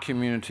the art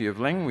community of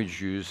language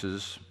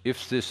users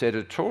if this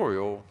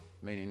editorial,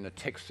 meaning the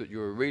text that you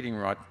were reading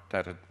right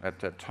at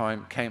that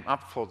time, came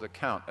up for the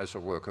count as a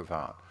work of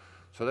art.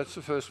 So that's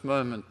the first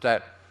moment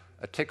that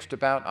a text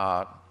about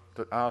art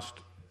that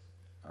asked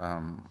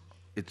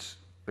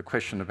the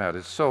question about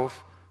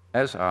itself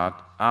as art,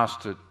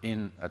 asked it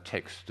in a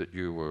text that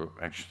you were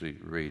actually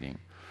reading.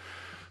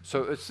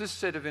 So it's this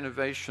set of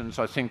innovations,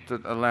 I think,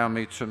 that allow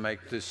me to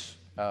make this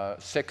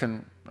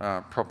second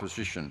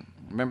proposition.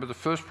 Remember, the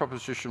first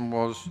proposition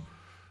was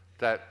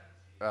that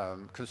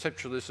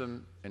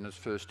conceptualism, in its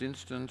first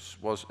instance,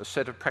 was a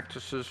set of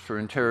practices for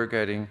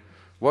interrogating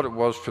what it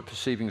was for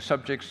perceiving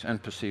subjects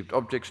and perceived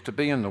objects to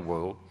be in the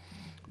world.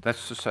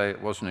 That's to say, it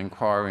was an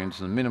inquiry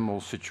into the minimal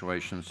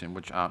situations in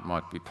which art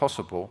might be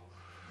possible.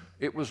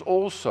 It was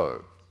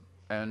also,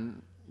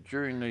 and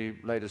during the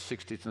later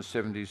 60s and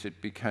 70s,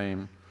 it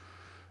became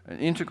an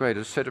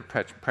integrated set of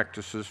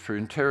practices for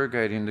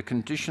interrogating the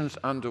conditions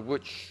under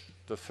which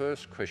the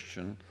first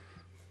question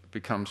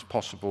becomes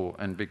possible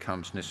and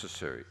becomes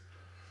necessary.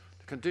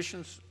 The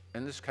conditions,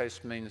 in this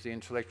case, means the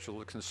intellectual,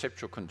 the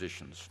conceptual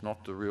conditions,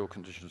 not the real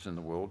conditions in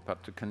the world,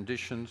 but the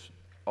conditions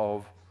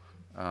of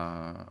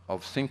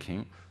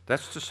thinking.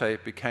 That's to say,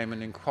 it became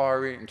an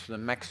inquiry into the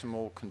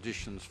maximal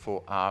conditions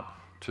for art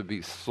to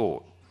be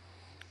thought.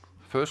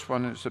 The first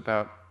one is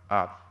about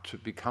art to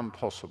become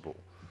possible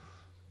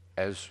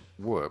as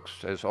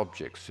works, as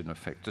objects, in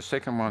effect. The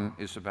second one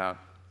is about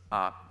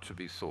art to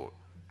be thought.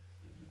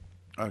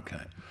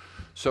 Okay.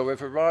 So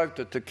we've arrived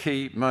at the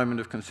key moment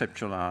of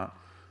conceptual art,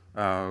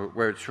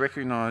 where it's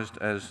recognized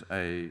as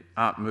an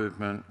art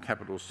movement,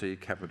 capital C,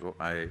 capital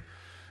A.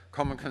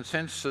 Common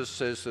consensus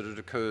says that it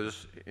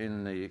occurs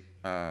in the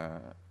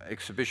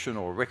exhibition,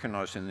 or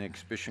recognized in the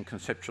exhibition,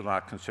 Conceptual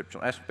Art,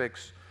 Conceptual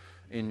Aspects,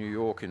 in New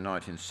York in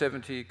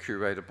 1970,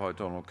 curated by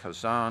Donald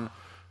Kazan,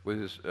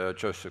 with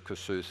Joseph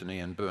Kosuth and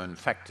Ian Byrne,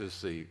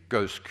 factors the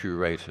ghost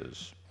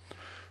curators.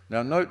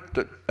 Now note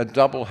that a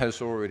double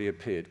has already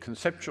appeared.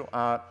 Conceptual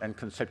art and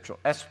conceptual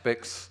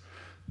aspects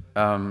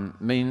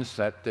means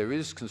that there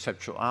is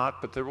conceptual art,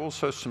 but there are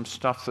also some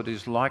stuff that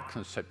is like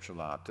conceptual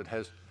art, that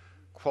has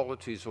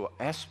qualities or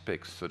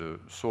aspects that are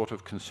sort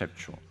of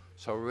conceptual.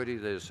 So already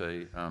there's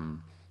a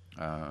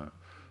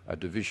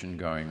division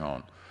going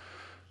on.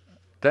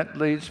 That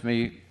leads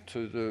me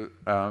to the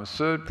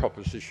third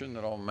proposition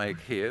that I'll make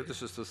here.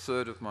 This is the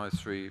third of my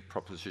three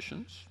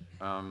propositions.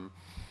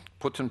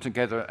 Put them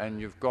together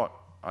and you've got,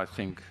 I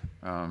think,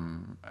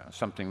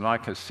 something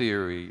like a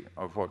theory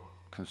of what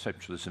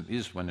conceptualism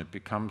is when it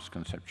becomes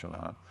conceptual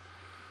art.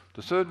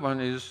 The third one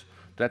is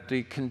that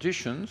the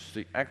conditions,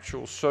 the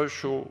actual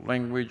social,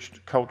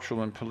 language,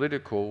 cultural and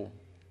political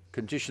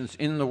conditions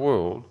in the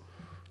world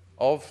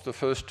of the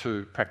first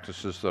two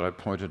practices that I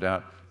pointed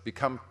out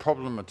become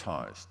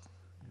problematized.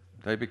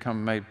 They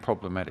become made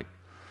problematic.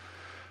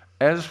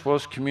 As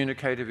was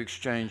communicative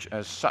exchange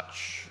as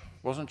such.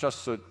 It wasn't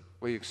just that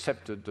we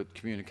accepted that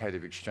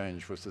communicative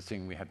exchange was the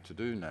thing we had to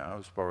do now,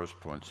 as Boris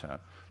points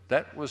out.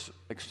 That was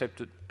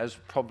accepted as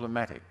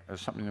problematic,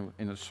 as something that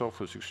in itself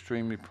was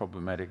extremely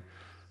problematic,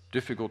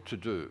 difficult to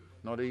do,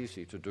 not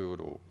easy to do at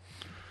all.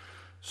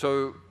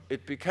 So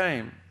it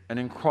became an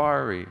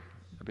inquiry.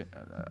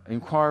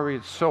 Inquiry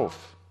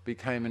itself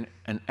became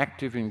an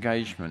active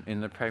engagement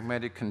in the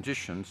pragmatic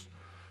conditions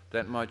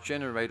that might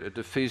generate a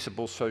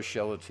defeasible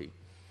sociality.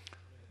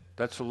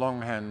 That's a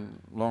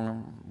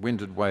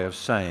long-winded way of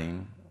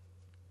saying,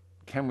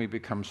 can we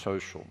become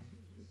social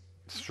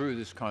through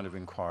this kind of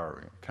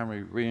inquiry? Can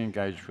we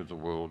re-engage with the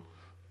world,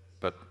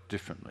 but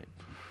differently?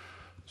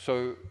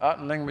 So art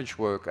and language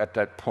work at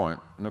that point,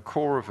 and the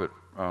core of it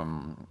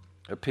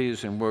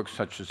appears in works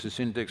such as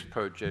this index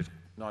project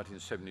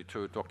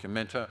 1972, a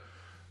documenta,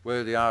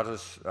 where the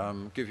artists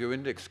give you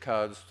index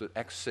cards that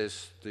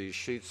access the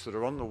sheets that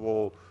are on the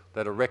wall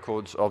that are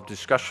records of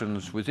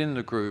discussions within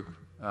the group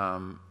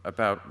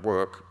about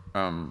work.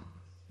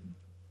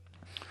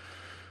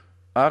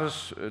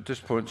 Artists at this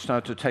point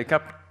start to take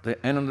up the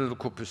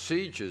analytical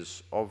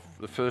procedures of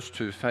the first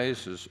two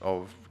phases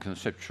of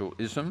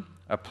conceptualism,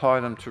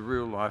 apply them to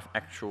real-life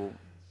actual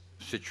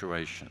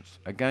situations.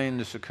 Again,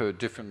 this occurred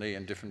differently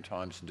in different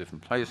times and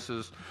different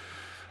places.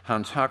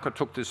 Hans Hacker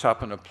took this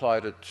up and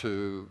applied it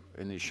to,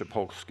 in the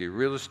Sapolsky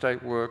real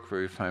estate work,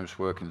 very famous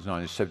work in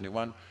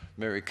 1971.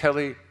 Mary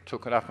Kelly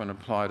took it up and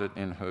applied it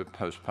in her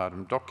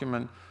postpartum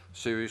document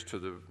series to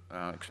the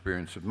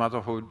experience of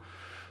motherhood.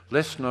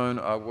 Less known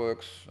are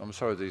works, I'm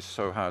sorry these are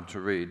so hard to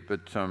read,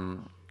 but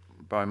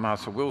by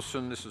Martha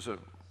Wilson. This is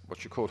what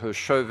she called her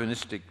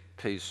chauvinistic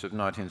piece of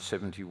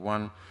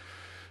 1971.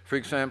 For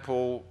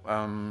example,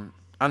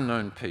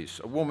 unknown piece.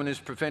 A woman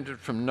is prevented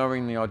from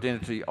knowing the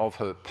identity of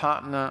her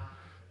partner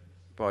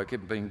by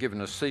being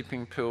given a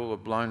sleeping pill, a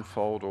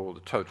blindfold, or the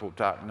total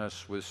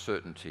darkness with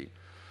certainty.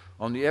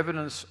 On the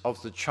evidence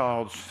of the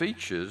child's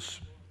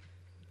features,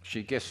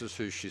 she guesses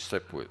who she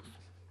slept with.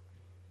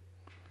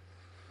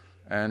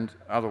 And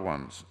other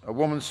ones. A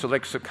woman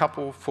selects a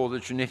couple for the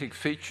genetic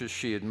features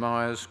she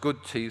admires,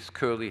 good teeth,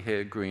 curly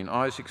hair, green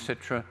eyes,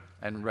 etc.,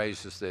 and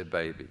raises their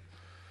baby.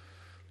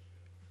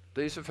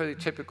 These are very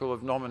typical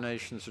of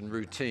nominations and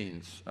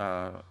routines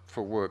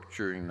for work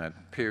during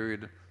that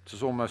period. It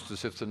was almost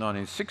as if the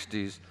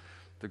 1960s,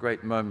 the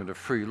great moment of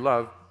free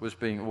love, was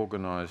being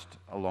organized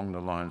along the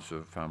lines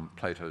of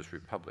Plato's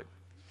Republic.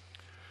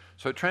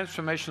 So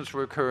transformations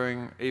were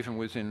occurring even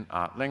within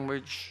art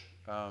language.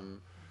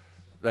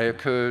 They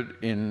occurred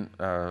in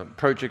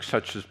projects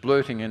such as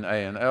Blurting in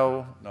A&L,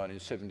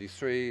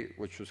 1973,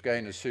 which was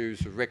again a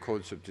series of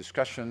records of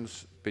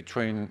discussions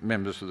between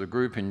members of the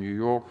group in New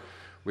York.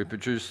 We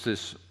produced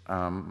this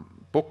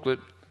booklet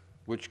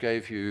which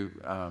gave you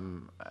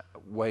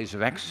ways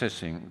of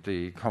accessing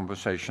the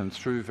conversation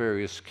through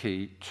various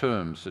key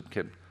terms that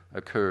kept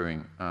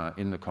occurring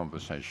in the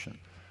conversation.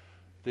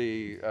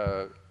 The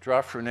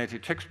draft for a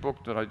native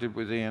textbook that I did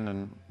with Ian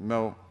and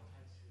Mel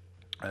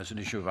as an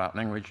issue of art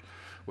language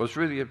was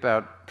really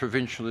about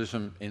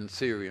provincialism in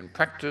theory and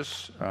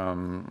practice,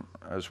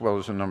 as well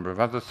as a number of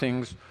other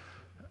things.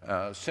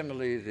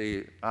 Similarly,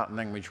 the art and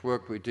language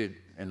work we did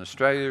in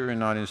Australia in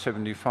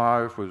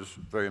 1975 was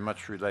very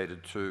much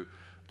related to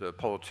the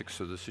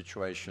politics of the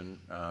situation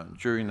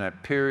during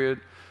that period,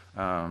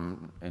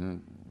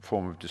 in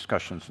form of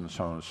discussions and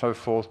so on and so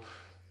forth.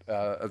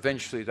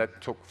 Eventually,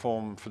 that took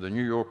form for the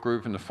New York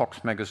group in the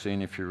Fox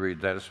magazine. If you read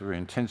that, it's a very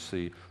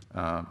intensely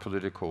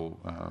political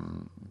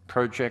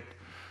project.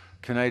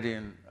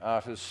 Canadian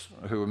artists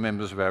who were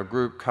members of our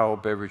group, Carl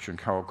Beveridge and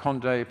Carol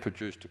Condé,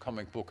 produced a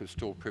comic book of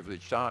still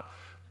privileged art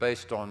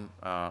based on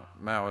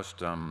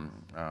Maoist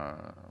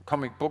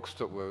comic books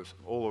that were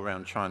all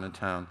around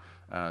Chinatown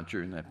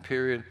during that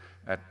period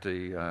at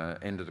the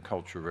end of the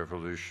Cultural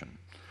Revolution.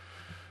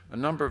 A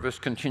number of us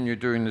continue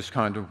doing this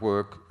kind of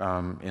work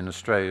in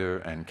Australia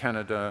and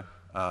Canada,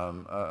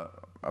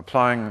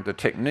 applying the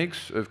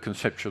techniques of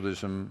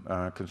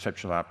conceptualism,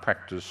 conceptual art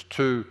practice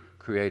to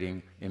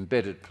creating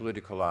embedded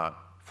political art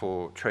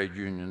for trade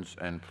unions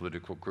and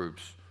political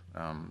groups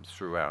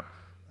throughout,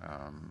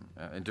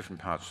 in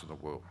different parts of the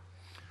world.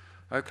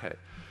 Okay,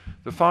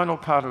 the final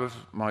part of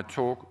my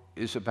talk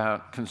is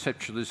about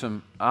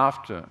conceptualism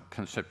after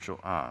conceptual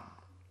art,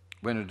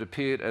 when it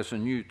appeared as a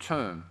new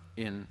term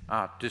in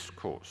art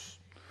discourse.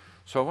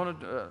 So I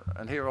wanted,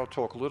 and here I'll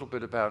talk a little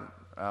bit about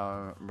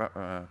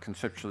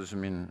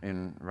conceptualism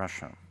in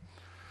Russia.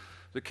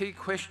 The key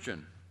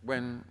question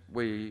when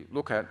we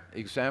look at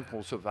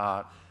examples of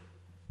art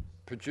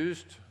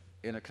produced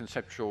in a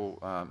conceptual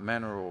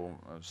manner or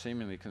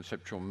seemingly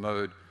conceptual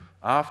mode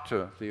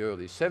after the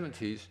early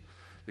 70s,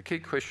 the key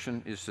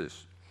question is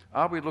this: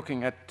 are we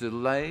looking at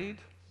delayed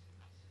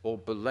or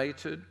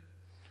belated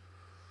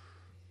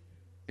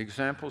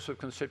examples of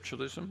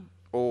conceptualism,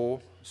 or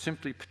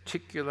simply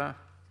particular,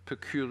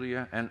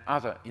 peculiar, and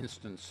other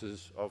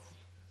instances of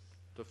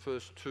the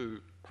first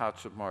two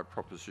parts of my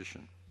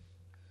proposition?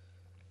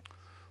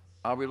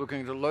 Are we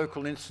looking at a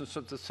local instance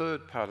of the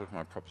third part of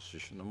my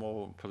proposition, the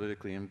more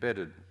politically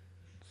embedded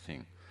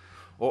thing?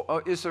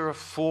 Or is there a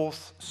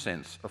fourth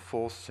sense,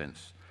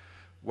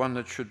 one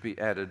that should be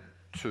added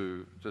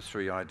to the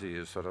three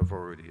ideas that I've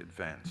already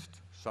advanced?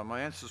 So my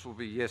answers will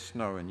be yes,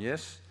 no, and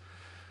yes.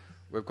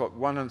 We've got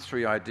one and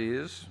three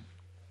ideas.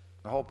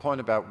 The whole point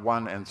about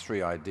one and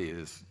three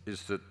ideas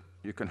is that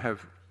you can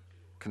have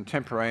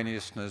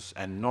contemporaneousness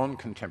and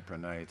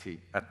non-contemporaneity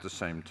at the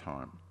same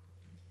time.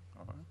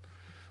 All right?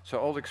 So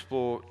I'll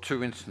explore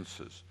two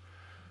instances.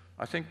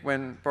 I think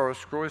when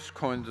Boris Groys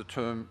coined the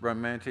term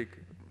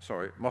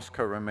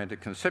Moscow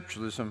Romantic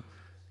Conceptualism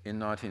in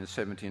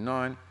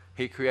 1979,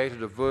 he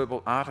created a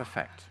verbal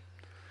artifact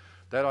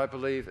that I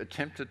believe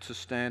attempted to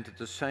stand at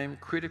the same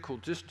critical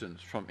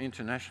distance from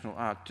international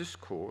art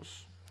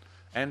discourse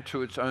and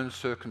to its own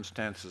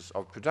circumstances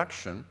of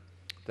production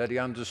that he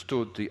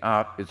understood the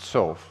art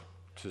itself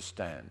to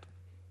stand.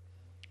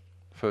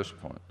 First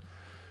point.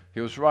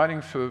 He was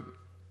writing for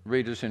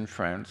readers in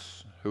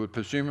France who would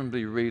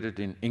presumably read it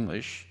in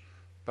English,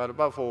 but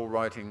above all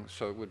writing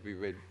so it would be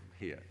read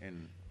here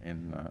in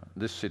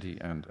this city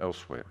and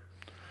elsewhere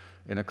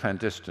in a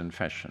clandestine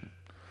fashion.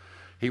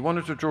 He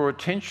wanted to draw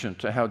attention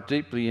to how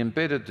deeply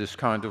embedded this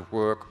kind of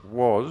work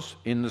was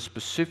in the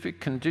specific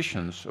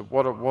conditions of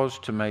what it was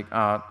to make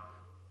art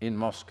in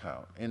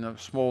Moscow, in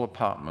small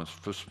apartments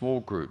for small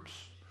groups,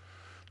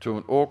 to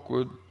an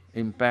awkward,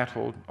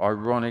 embattled,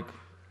 ironic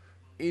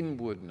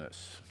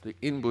inwardness, the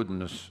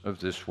inwardness of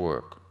this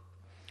work.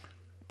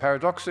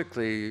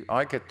 Paradoxically,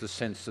 I get the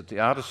sense that the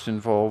artists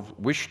involved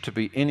wished to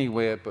be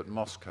anywhere but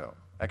Moscow,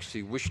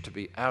 actually wished to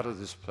be out of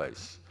this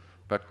place,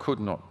 but could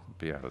not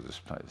be out of this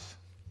place.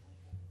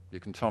 You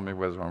can tell me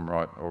whether I'm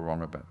right or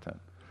wrong about that.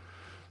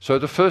 So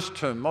the first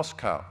term,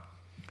 Moscow,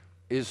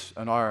 is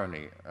an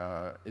irony,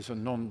 is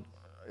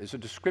a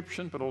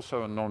description, but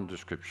also a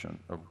non-description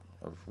of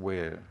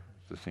where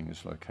the thing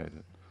is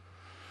located.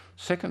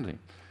 Secondly,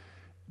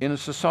 in a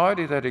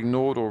society that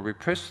ignored or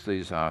repressed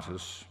these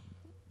artists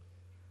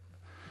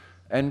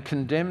and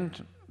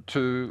condemned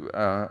to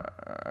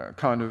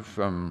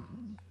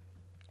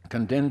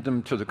condemned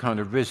them to the kind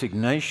of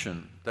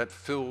resignation that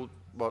filled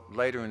what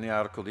later in the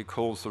article he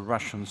calls the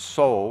Russian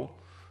soul,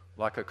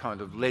 like a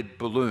kind of lead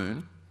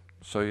balloon.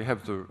 So you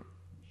have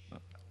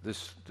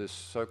this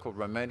so-called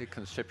romantic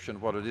conception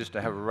of what it is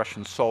to have a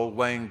Russian soul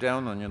weighing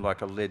down on you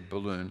like a lead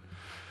balloon.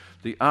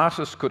 The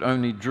artist could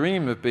only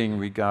dream of being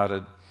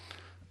regarded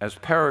as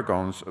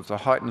paragons of the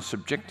heightened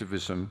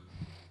subjectivism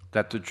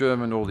that the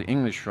German or the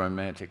English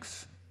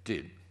romantics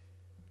did.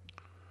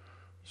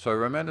 So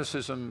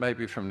romanticism,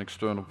 maybe from an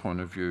external point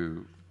of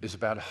view, is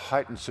about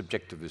heightened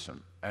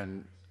subjectivism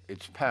and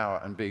its power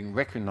and being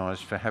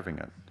recognized for having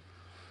it.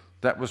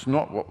 That was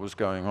not what was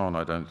going on,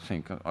 I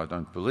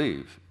don't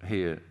believe,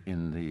 here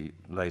in the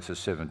later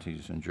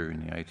 70s and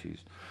during the 80s.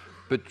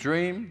 But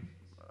dream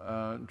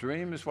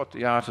is what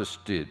the artists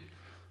did.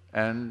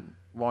 And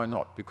why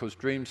not? Because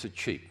dreams are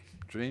cheap.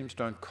 Dreams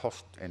don't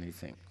cost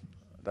anything.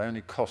 They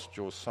only cost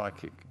your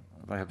psychic.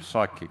 They have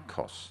psychic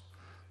costs.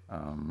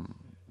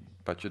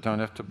 But you don't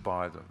have to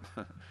buy them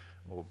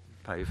or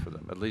pay for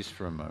them, at least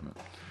for a moment.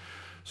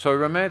 So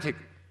romantic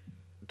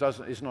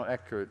is not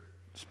accurate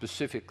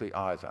specifically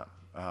either,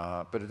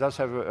 but it does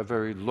have a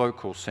very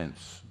local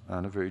sense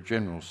and a very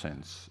general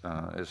sense,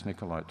 as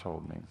Nikolai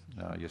told me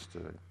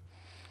yesterday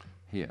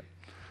here.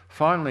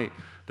 Finally,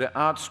 their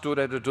art stood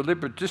at a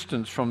deliberate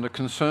distance from the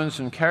concerns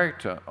and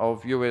character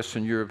of US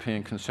and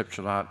European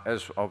conceptual art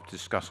as I've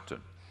discussed it.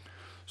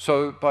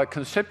 So by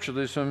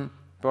conceptualism,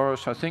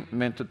 Boris, I think,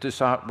 meant that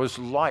this art was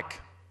like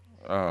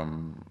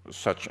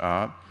such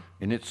art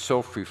in its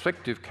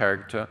self-reflective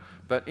character,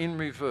 but in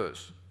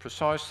reverse,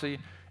 precisely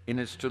in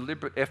its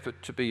deliberate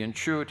effort to be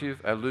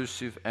intuitive,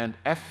 elusive, and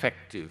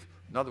affective.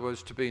 In other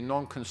words, to be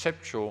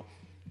non-conceptual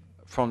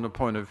from the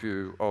point of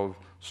view of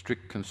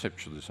strict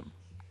conceptualism.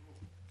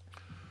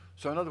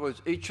 So in other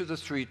words, each of the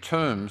three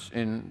terms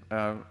in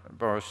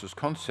Boris's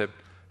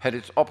concept had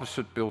its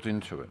opposite built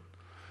into it.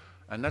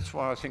 And that's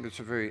why I think it's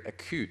a very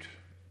acute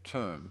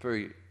term,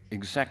 very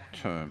exact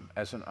term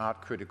as an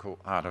art critical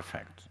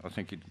artifact. I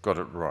think he got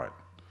it right.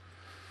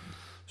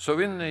 So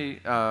in the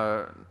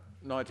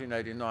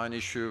 1989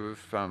 issue of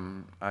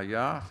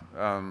Ayar,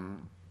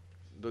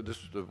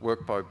 the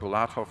work by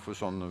Bulatov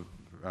was on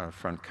the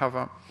front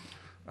cover.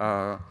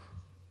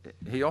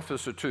 He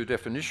offers the two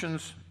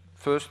definitions.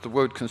 First, the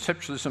word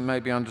conceptualism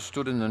may be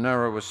understood in the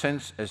narrower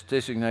sense as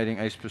designating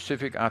a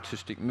specific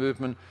artistic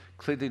movement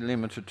clearly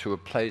limited to a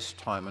place,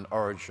 time, and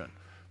origin,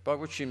 by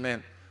which he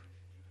meant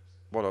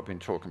what I've been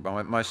talking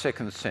about, my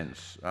second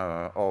sense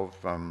of,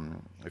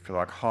 if you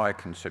like, high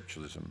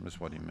conceptualism is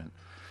what he meant.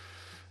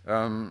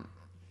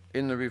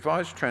 In the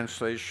revised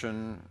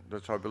translation,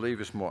 that I believe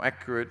is more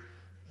accurate,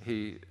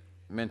 he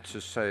meant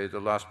to say the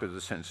last bit of the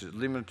sentence is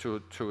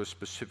limited to a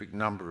specific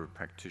number of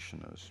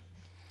practitioners.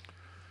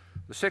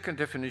 The second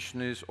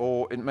definition is,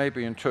 or it may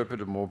be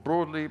interpreted more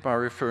broadly by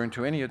referring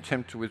to any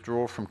attempt to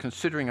withdraw from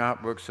considering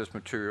artworks as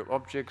material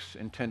objects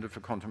intended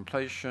for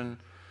contemplation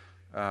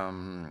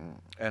and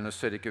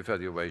aesthetic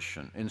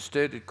evaluation.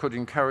 Instead, it could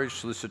encourage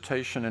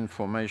solicitation and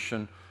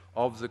formation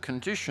of the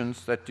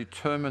conditions that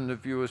determine the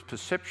viewer's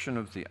perception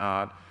of the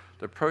art,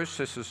 the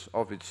processes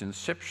of its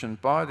inception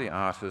by the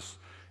artist,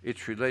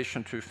 its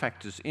relation to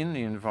factors in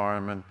the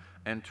environment,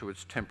 and to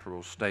its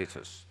temporal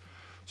status.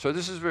 So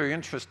this is very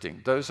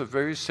interesting. Those are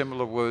very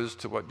similar words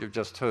to what you've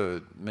just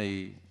heard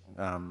me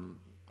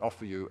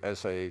offer you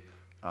as a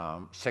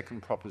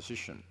second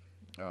proposition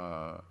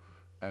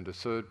and a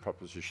third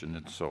proposition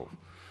itself.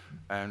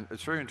 And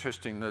it's very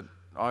interesting that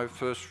I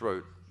first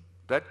wrote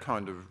that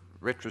kind of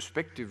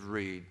retrospective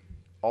read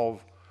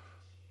of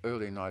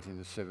early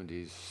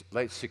 1970s,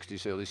 late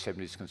 60s, early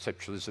 70s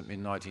conceptualism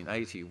in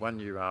 1980, 1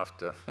 year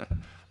after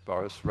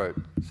Boris wrote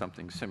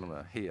something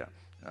similar here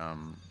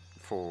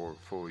for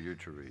you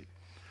to read.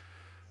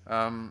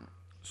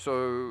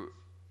 So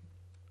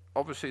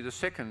obviously the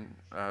second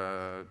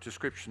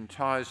description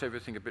ties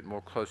everything a bit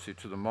more closely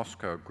to the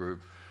Moscow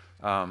group,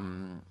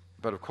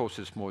 but of course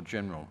it's more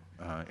general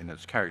in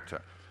its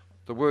character.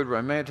 The word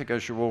romantic,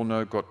 as you all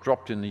know, got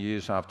dropped in the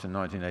years after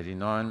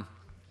 1989,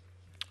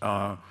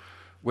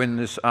 when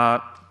this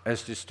art,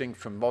 as distinct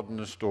from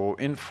modernist or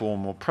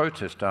informal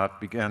protest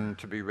art, began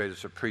to be read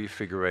as a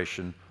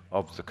prefiguration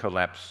of the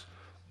collapse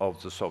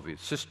of the Soviet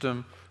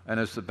system and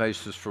as the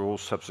basis for all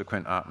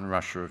subsequent art in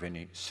Russia of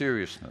any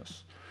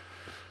seriousness.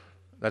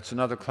 That's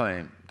another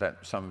claim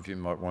that some of you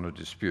might want to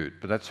dispute,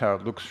 but that's how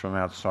it looks from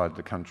outside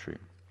the country.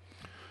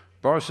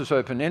 Boris's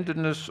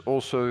open-endedness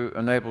also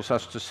enables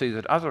us to see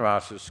that other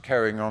artists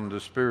carrying on the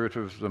spirit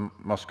of the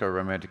Moscow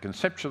Romantic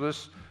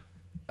conceptualists,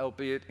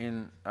 albeit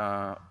in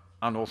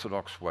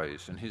unorthodox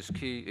ways. And his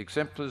key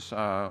exemplars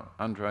are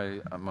Andrei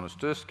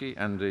Monastersky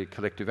and the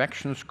Collective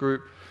Actions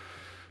Group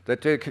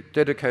that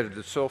dedicated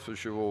itself,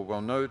 as you all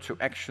well know, to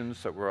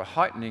actions that were a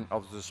heightening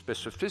of the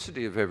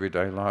specificity of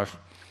everyday life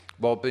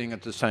while being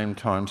at the same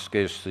time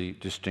scarcely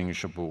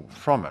distinguishable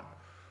from it.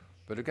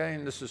 But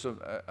again, this is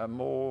a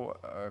more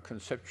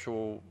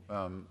conceptual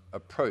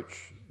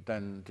approach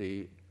than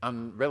the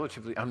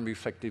relatively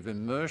unreflective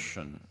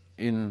immersion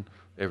in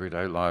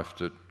everyday life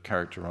that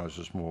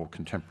characterizes more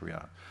contemporary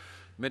art.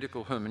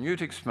 Medical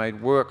hermeneutics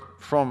made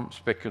work from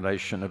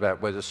speculation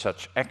about whether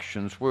such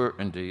actions were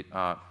indeed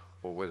art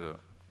or whether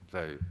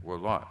they were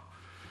life.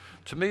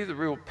 To me, the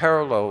real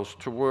parallels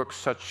to works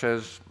such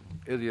as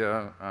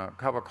Ilya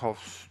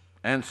Kabakov's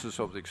Answers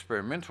of the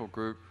Experimental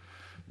Group,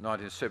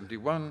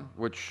 1971,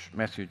 which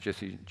Matthew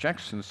Jesse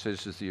Jackson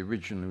says is the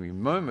originary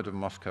moment of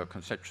Moscow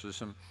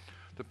conceptualism.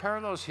 The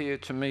parallels here,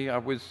 to me, are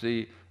with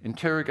the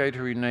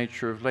interrogatory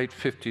nature of late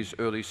 50s,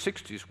 early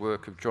 60s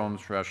work of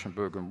Johns,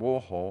 Rauschenberg, and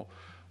Warhol,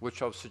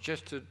 which I've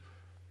suggested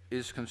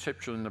is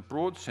conceptual in the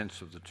broad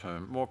sense of the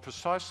term. More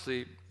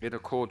precisely, it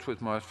accords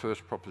with my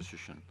first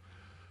proposition,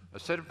 a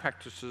set of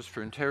practices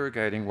for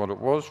interrogating what it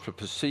was for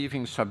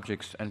perceiving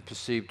subjects and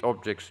perceived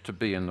objects to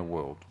be in the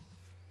world.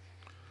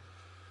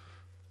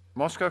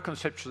 Moscow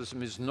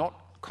conceptualism is not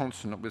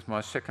consonant with my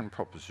second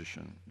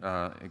proposition,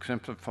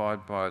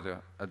 exemplified by the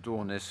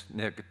Adornesque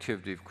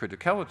negative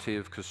criticality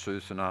of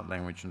Kossuth and art,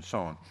 language, and so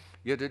on.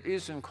 Yet it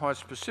is in quite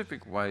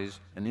specific ways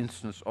an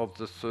instance of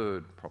the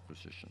third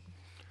proposition.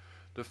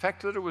 The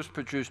fact that it was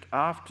produced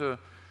after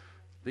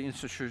the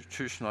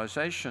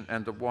institutionalization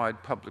and the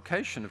wide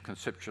publication of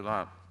conceptual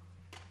art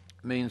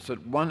means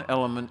that one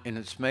element in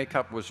its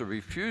makeup was a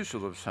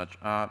refusal of such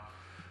art,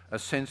 a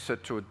sense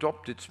that to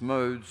adopt its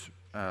modes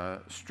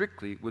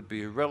strictly would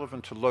be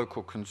irrelevant to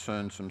local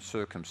concerns and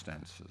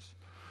circumstances.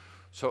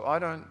 So I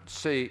don't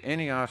see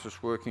any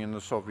artist working in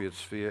the Soviet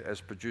sphere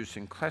as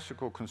producing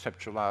classical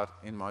conceptual art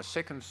in my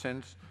second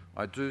sense.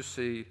 I do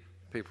see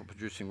people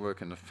producing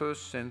work in the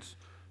first sense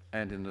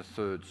and in the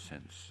third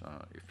sense,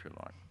 if you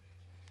like.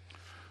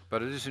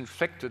 But it is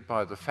inflected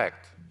by the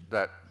fact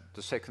that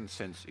the second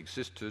sense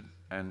existed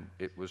and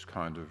it was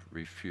kind of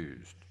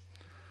refused.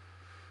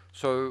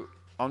 So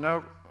I'll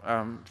now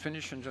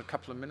finish in a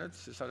couple of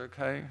minutes, is that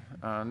okay,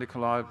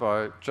 Nikolai,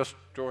 by just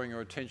drawing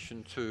your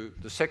attention to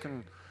the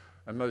second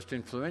and most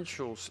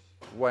influential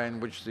way in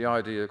which the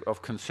idea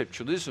of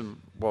conceptualism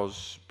was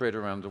spread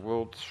around the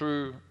world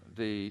through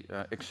the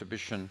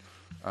exhibition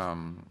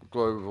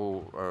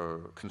Global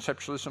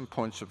Conceptualism,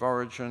 Points of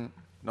Origin,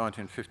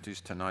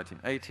 1950s to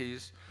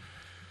 1980s,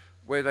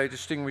 where they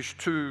distinguished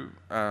two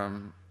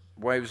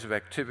waves of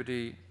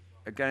activity,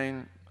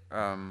 again,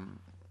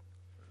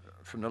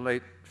 from the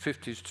late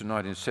 50s to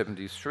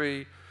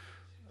 1973,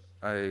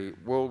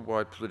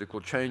 worldwide political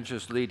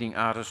changes leading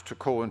artists to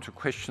call into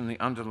question the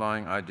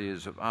underlying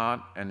ideas of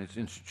art and its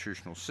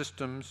institutional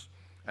systems,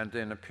 and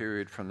then a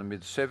period from the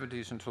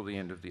mid-70s until the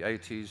end of the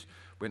 80s,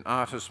 when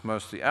artists,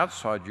 mostly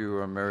outside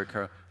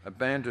Euro-America,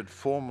 abandoned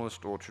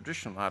formalist or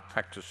traditional art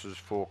practices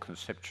for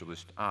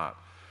conceptualist art.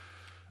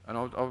 And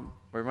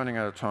we're running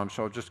out of time,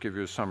 so I'll just give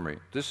you a summary.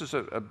 This is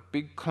a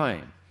big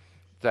claim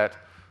that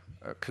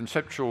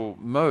conceptual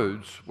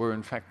modes were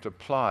in fact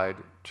applied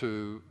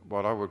to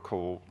what I would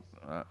call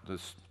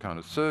this kind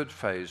of third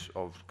phase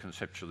of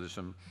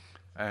conceptualism,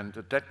 and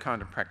that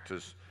kind of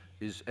practice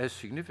is as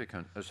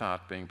significant as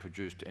art being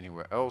produced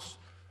anywhere else,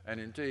 and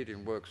indeed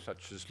in works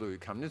such as Louis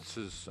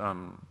Kamnitz's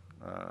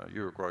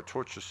Uruguay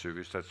Torture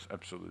series, that's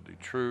absolutely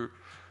true.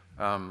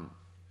 And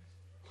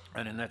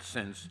in that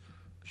sense,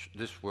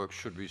 this work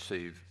should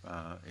receive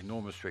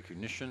enormous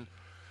recognition.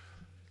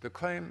 The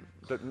claim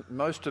that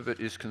most of it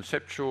is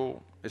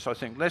conceptual is, I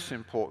think, less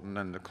important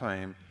than the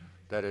claim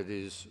that it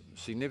is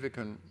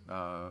significant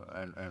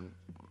and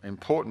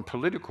important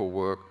political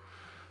work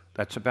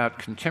that's about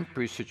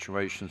contemporary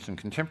situations and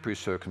contemporary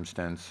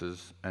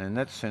circumstances, and in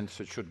that sense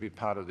it should be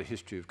part of the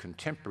history of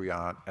contemporary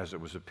art as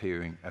it was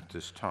appearing at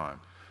this time.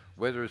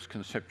 Whether it's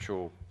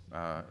conceptual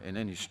in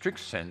any strict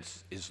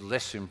sense is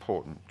less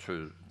important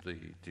to the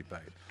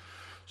debate.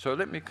 So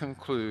let me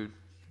conclude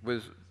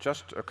with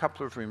just a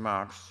couple of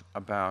remarks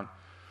about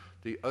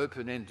the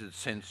open-ended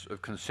sense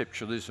of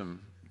conceptualism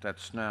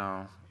that's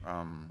now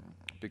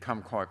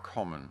become quite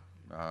common,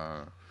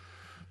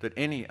 that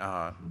any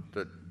art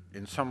that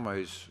in some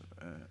ways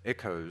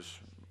echoes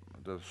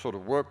the sort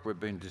of work we've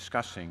been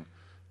discussing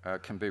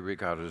can be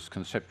regarded as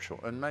conceptual.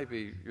 And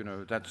maybe, you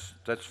know,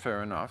 that's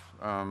fair enough.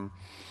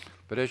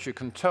 But as you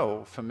can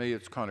tell, for me,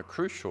 it's kind of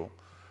crucial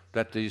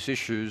that these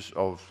issues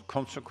of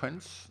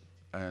consequence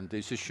and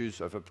these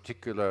issues of a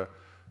particular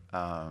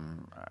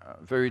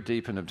very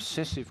deep and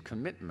obsessive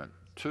commitment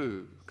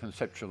to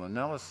conceptual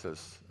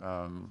analysis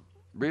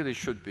really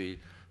should be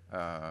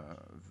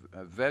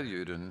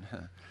valued and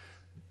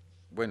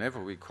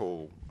whenever we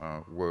call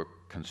work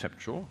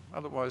conceptual.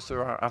 Otherwise,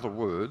 there are other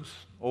words.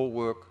 All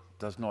work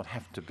does not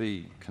have to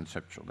be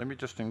conceptual. Let me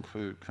just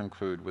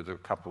conclude with a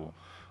couple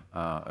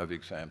of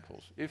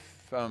examples.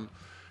 If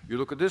you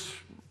look at this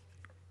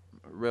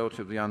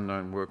relatively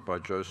unknown work by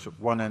Joseph,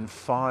 1 and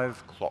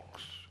 5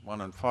 clocks,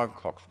 1 and 5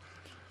 clocks,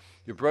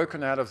 you're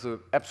broken out of the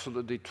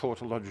absolutely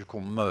tautological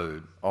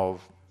mode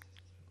of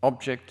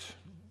object,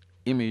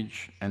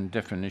 image, and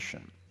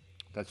definition.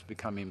 That's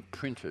become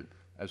imprinted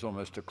as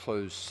almost a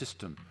closed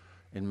system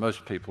in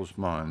most people's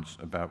minds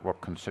about what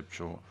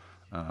conceptual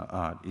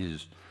art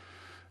is.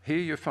 Here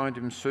you find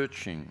him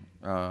searching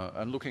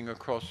and looking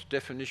across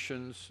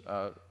definitions.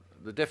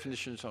 The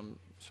definitions, I'm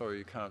sorry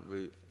you can't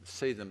really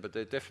see them, but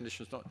they're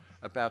definitions not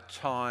about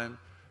time,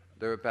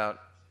 they're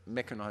about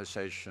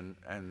mechanization,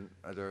 and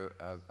they're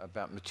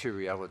about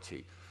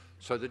materiality.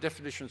 So the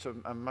definitions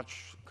are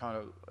much kind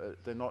of,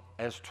 they're not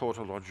as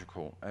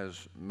tautological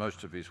as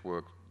most of his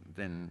work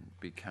then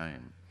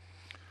became.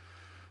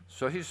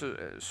 So he's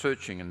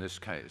searching in this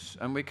case,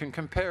 and we can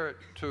compare it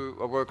to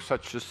a work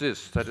such as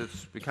this, that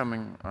is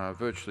becoming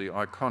virtually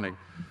iconic,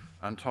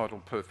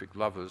 entitled Perfect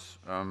Lovers.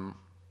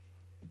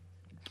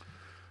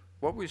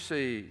 What we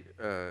see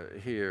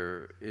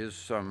here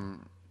is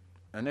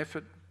an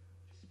effort,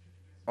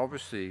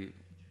 obviously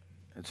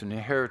it's an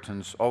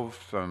inheritance of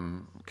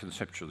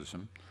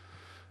conceptualism,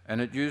 and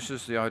it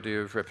uses the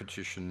idea of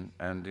repetition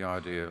and the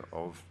idea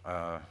of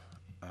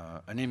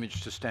an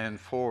image to stand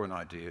for an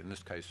idea, in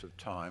this case of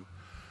time.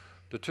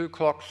 The 2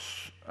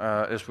 clocks,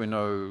 as we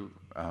know,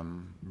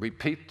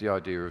 repeat the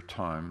idea of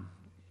time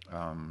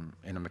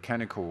in a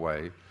mechanical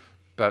way,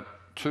 but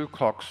 2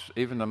 clocks,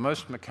 even the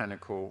most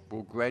mechanical,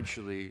 will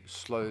gradually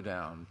slow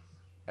down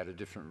at a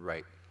different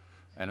rate.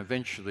 And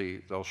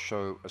eventually they'll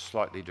show a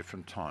slightly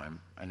different time,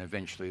 and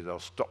eventually they'll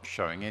stop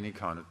showing any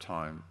kind of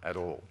time at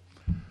all.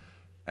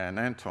 And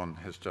Anton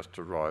has just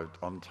arrived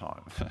on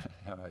time.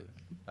 How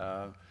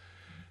are you?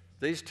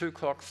 These 2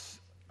 clocks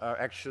are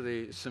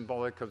actually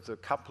symbolic of the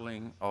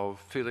coupling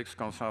of Felix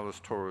Gonzalez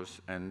Torres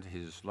and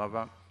his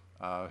lover,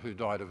 who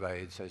died of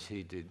AIDS as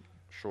he did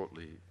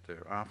shortly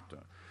thereafter.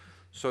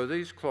 So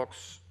these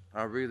clocks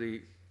are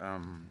really,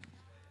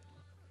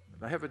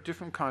 they have a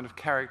different kind of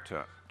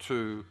character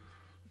to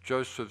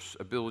Joseph's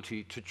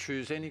ability to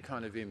choose any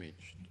kind of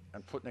image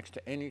and put next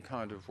to any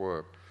kind of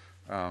work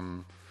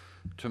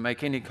to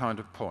make any kind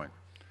of point,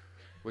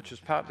 which is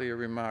partly a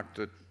remark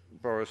that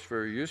Boris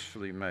very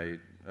usefully made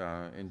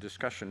in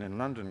discussion in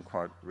London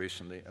quite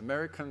recently.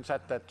 Americans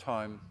at that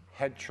time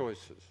had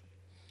choices.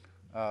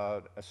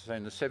 As I say,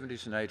 in the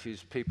 70s and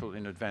 80s, people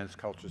in advanced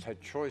cultures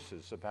had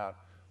choices about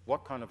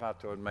what kind of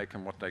art they would make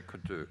and what they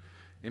could do.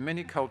 In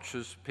many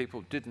cultures,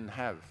 people didn't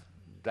have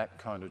that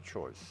kind of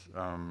choice,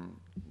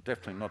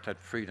 definitely not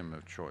that freedom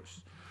of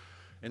choice.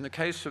 In the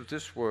case of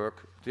this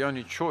work, the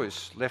only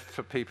choice left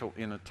for people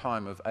in a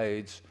time of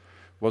AIDS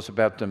was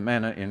about the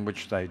manner in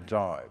which they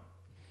died,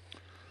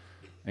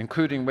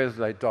 including whether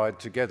they died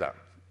together.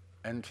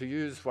 And to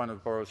use one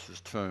of Boris's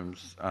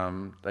terms,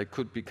 they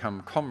could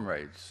become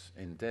comrades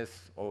in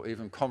death or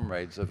even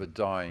comrades of a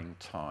dying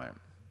time,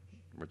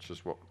 which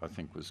is what I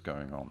think was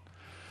going on.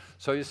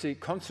 So you see,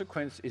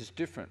 consequence is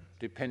different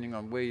depending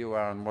on where you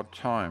are and what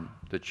time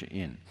that you're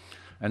in.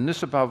 And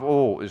this, above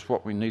all, is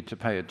what we need to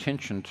pay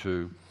attention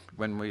to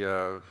when we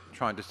are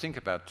trying to think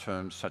about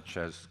terms such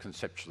as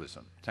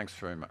conceptualism. Thanks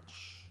very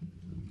much.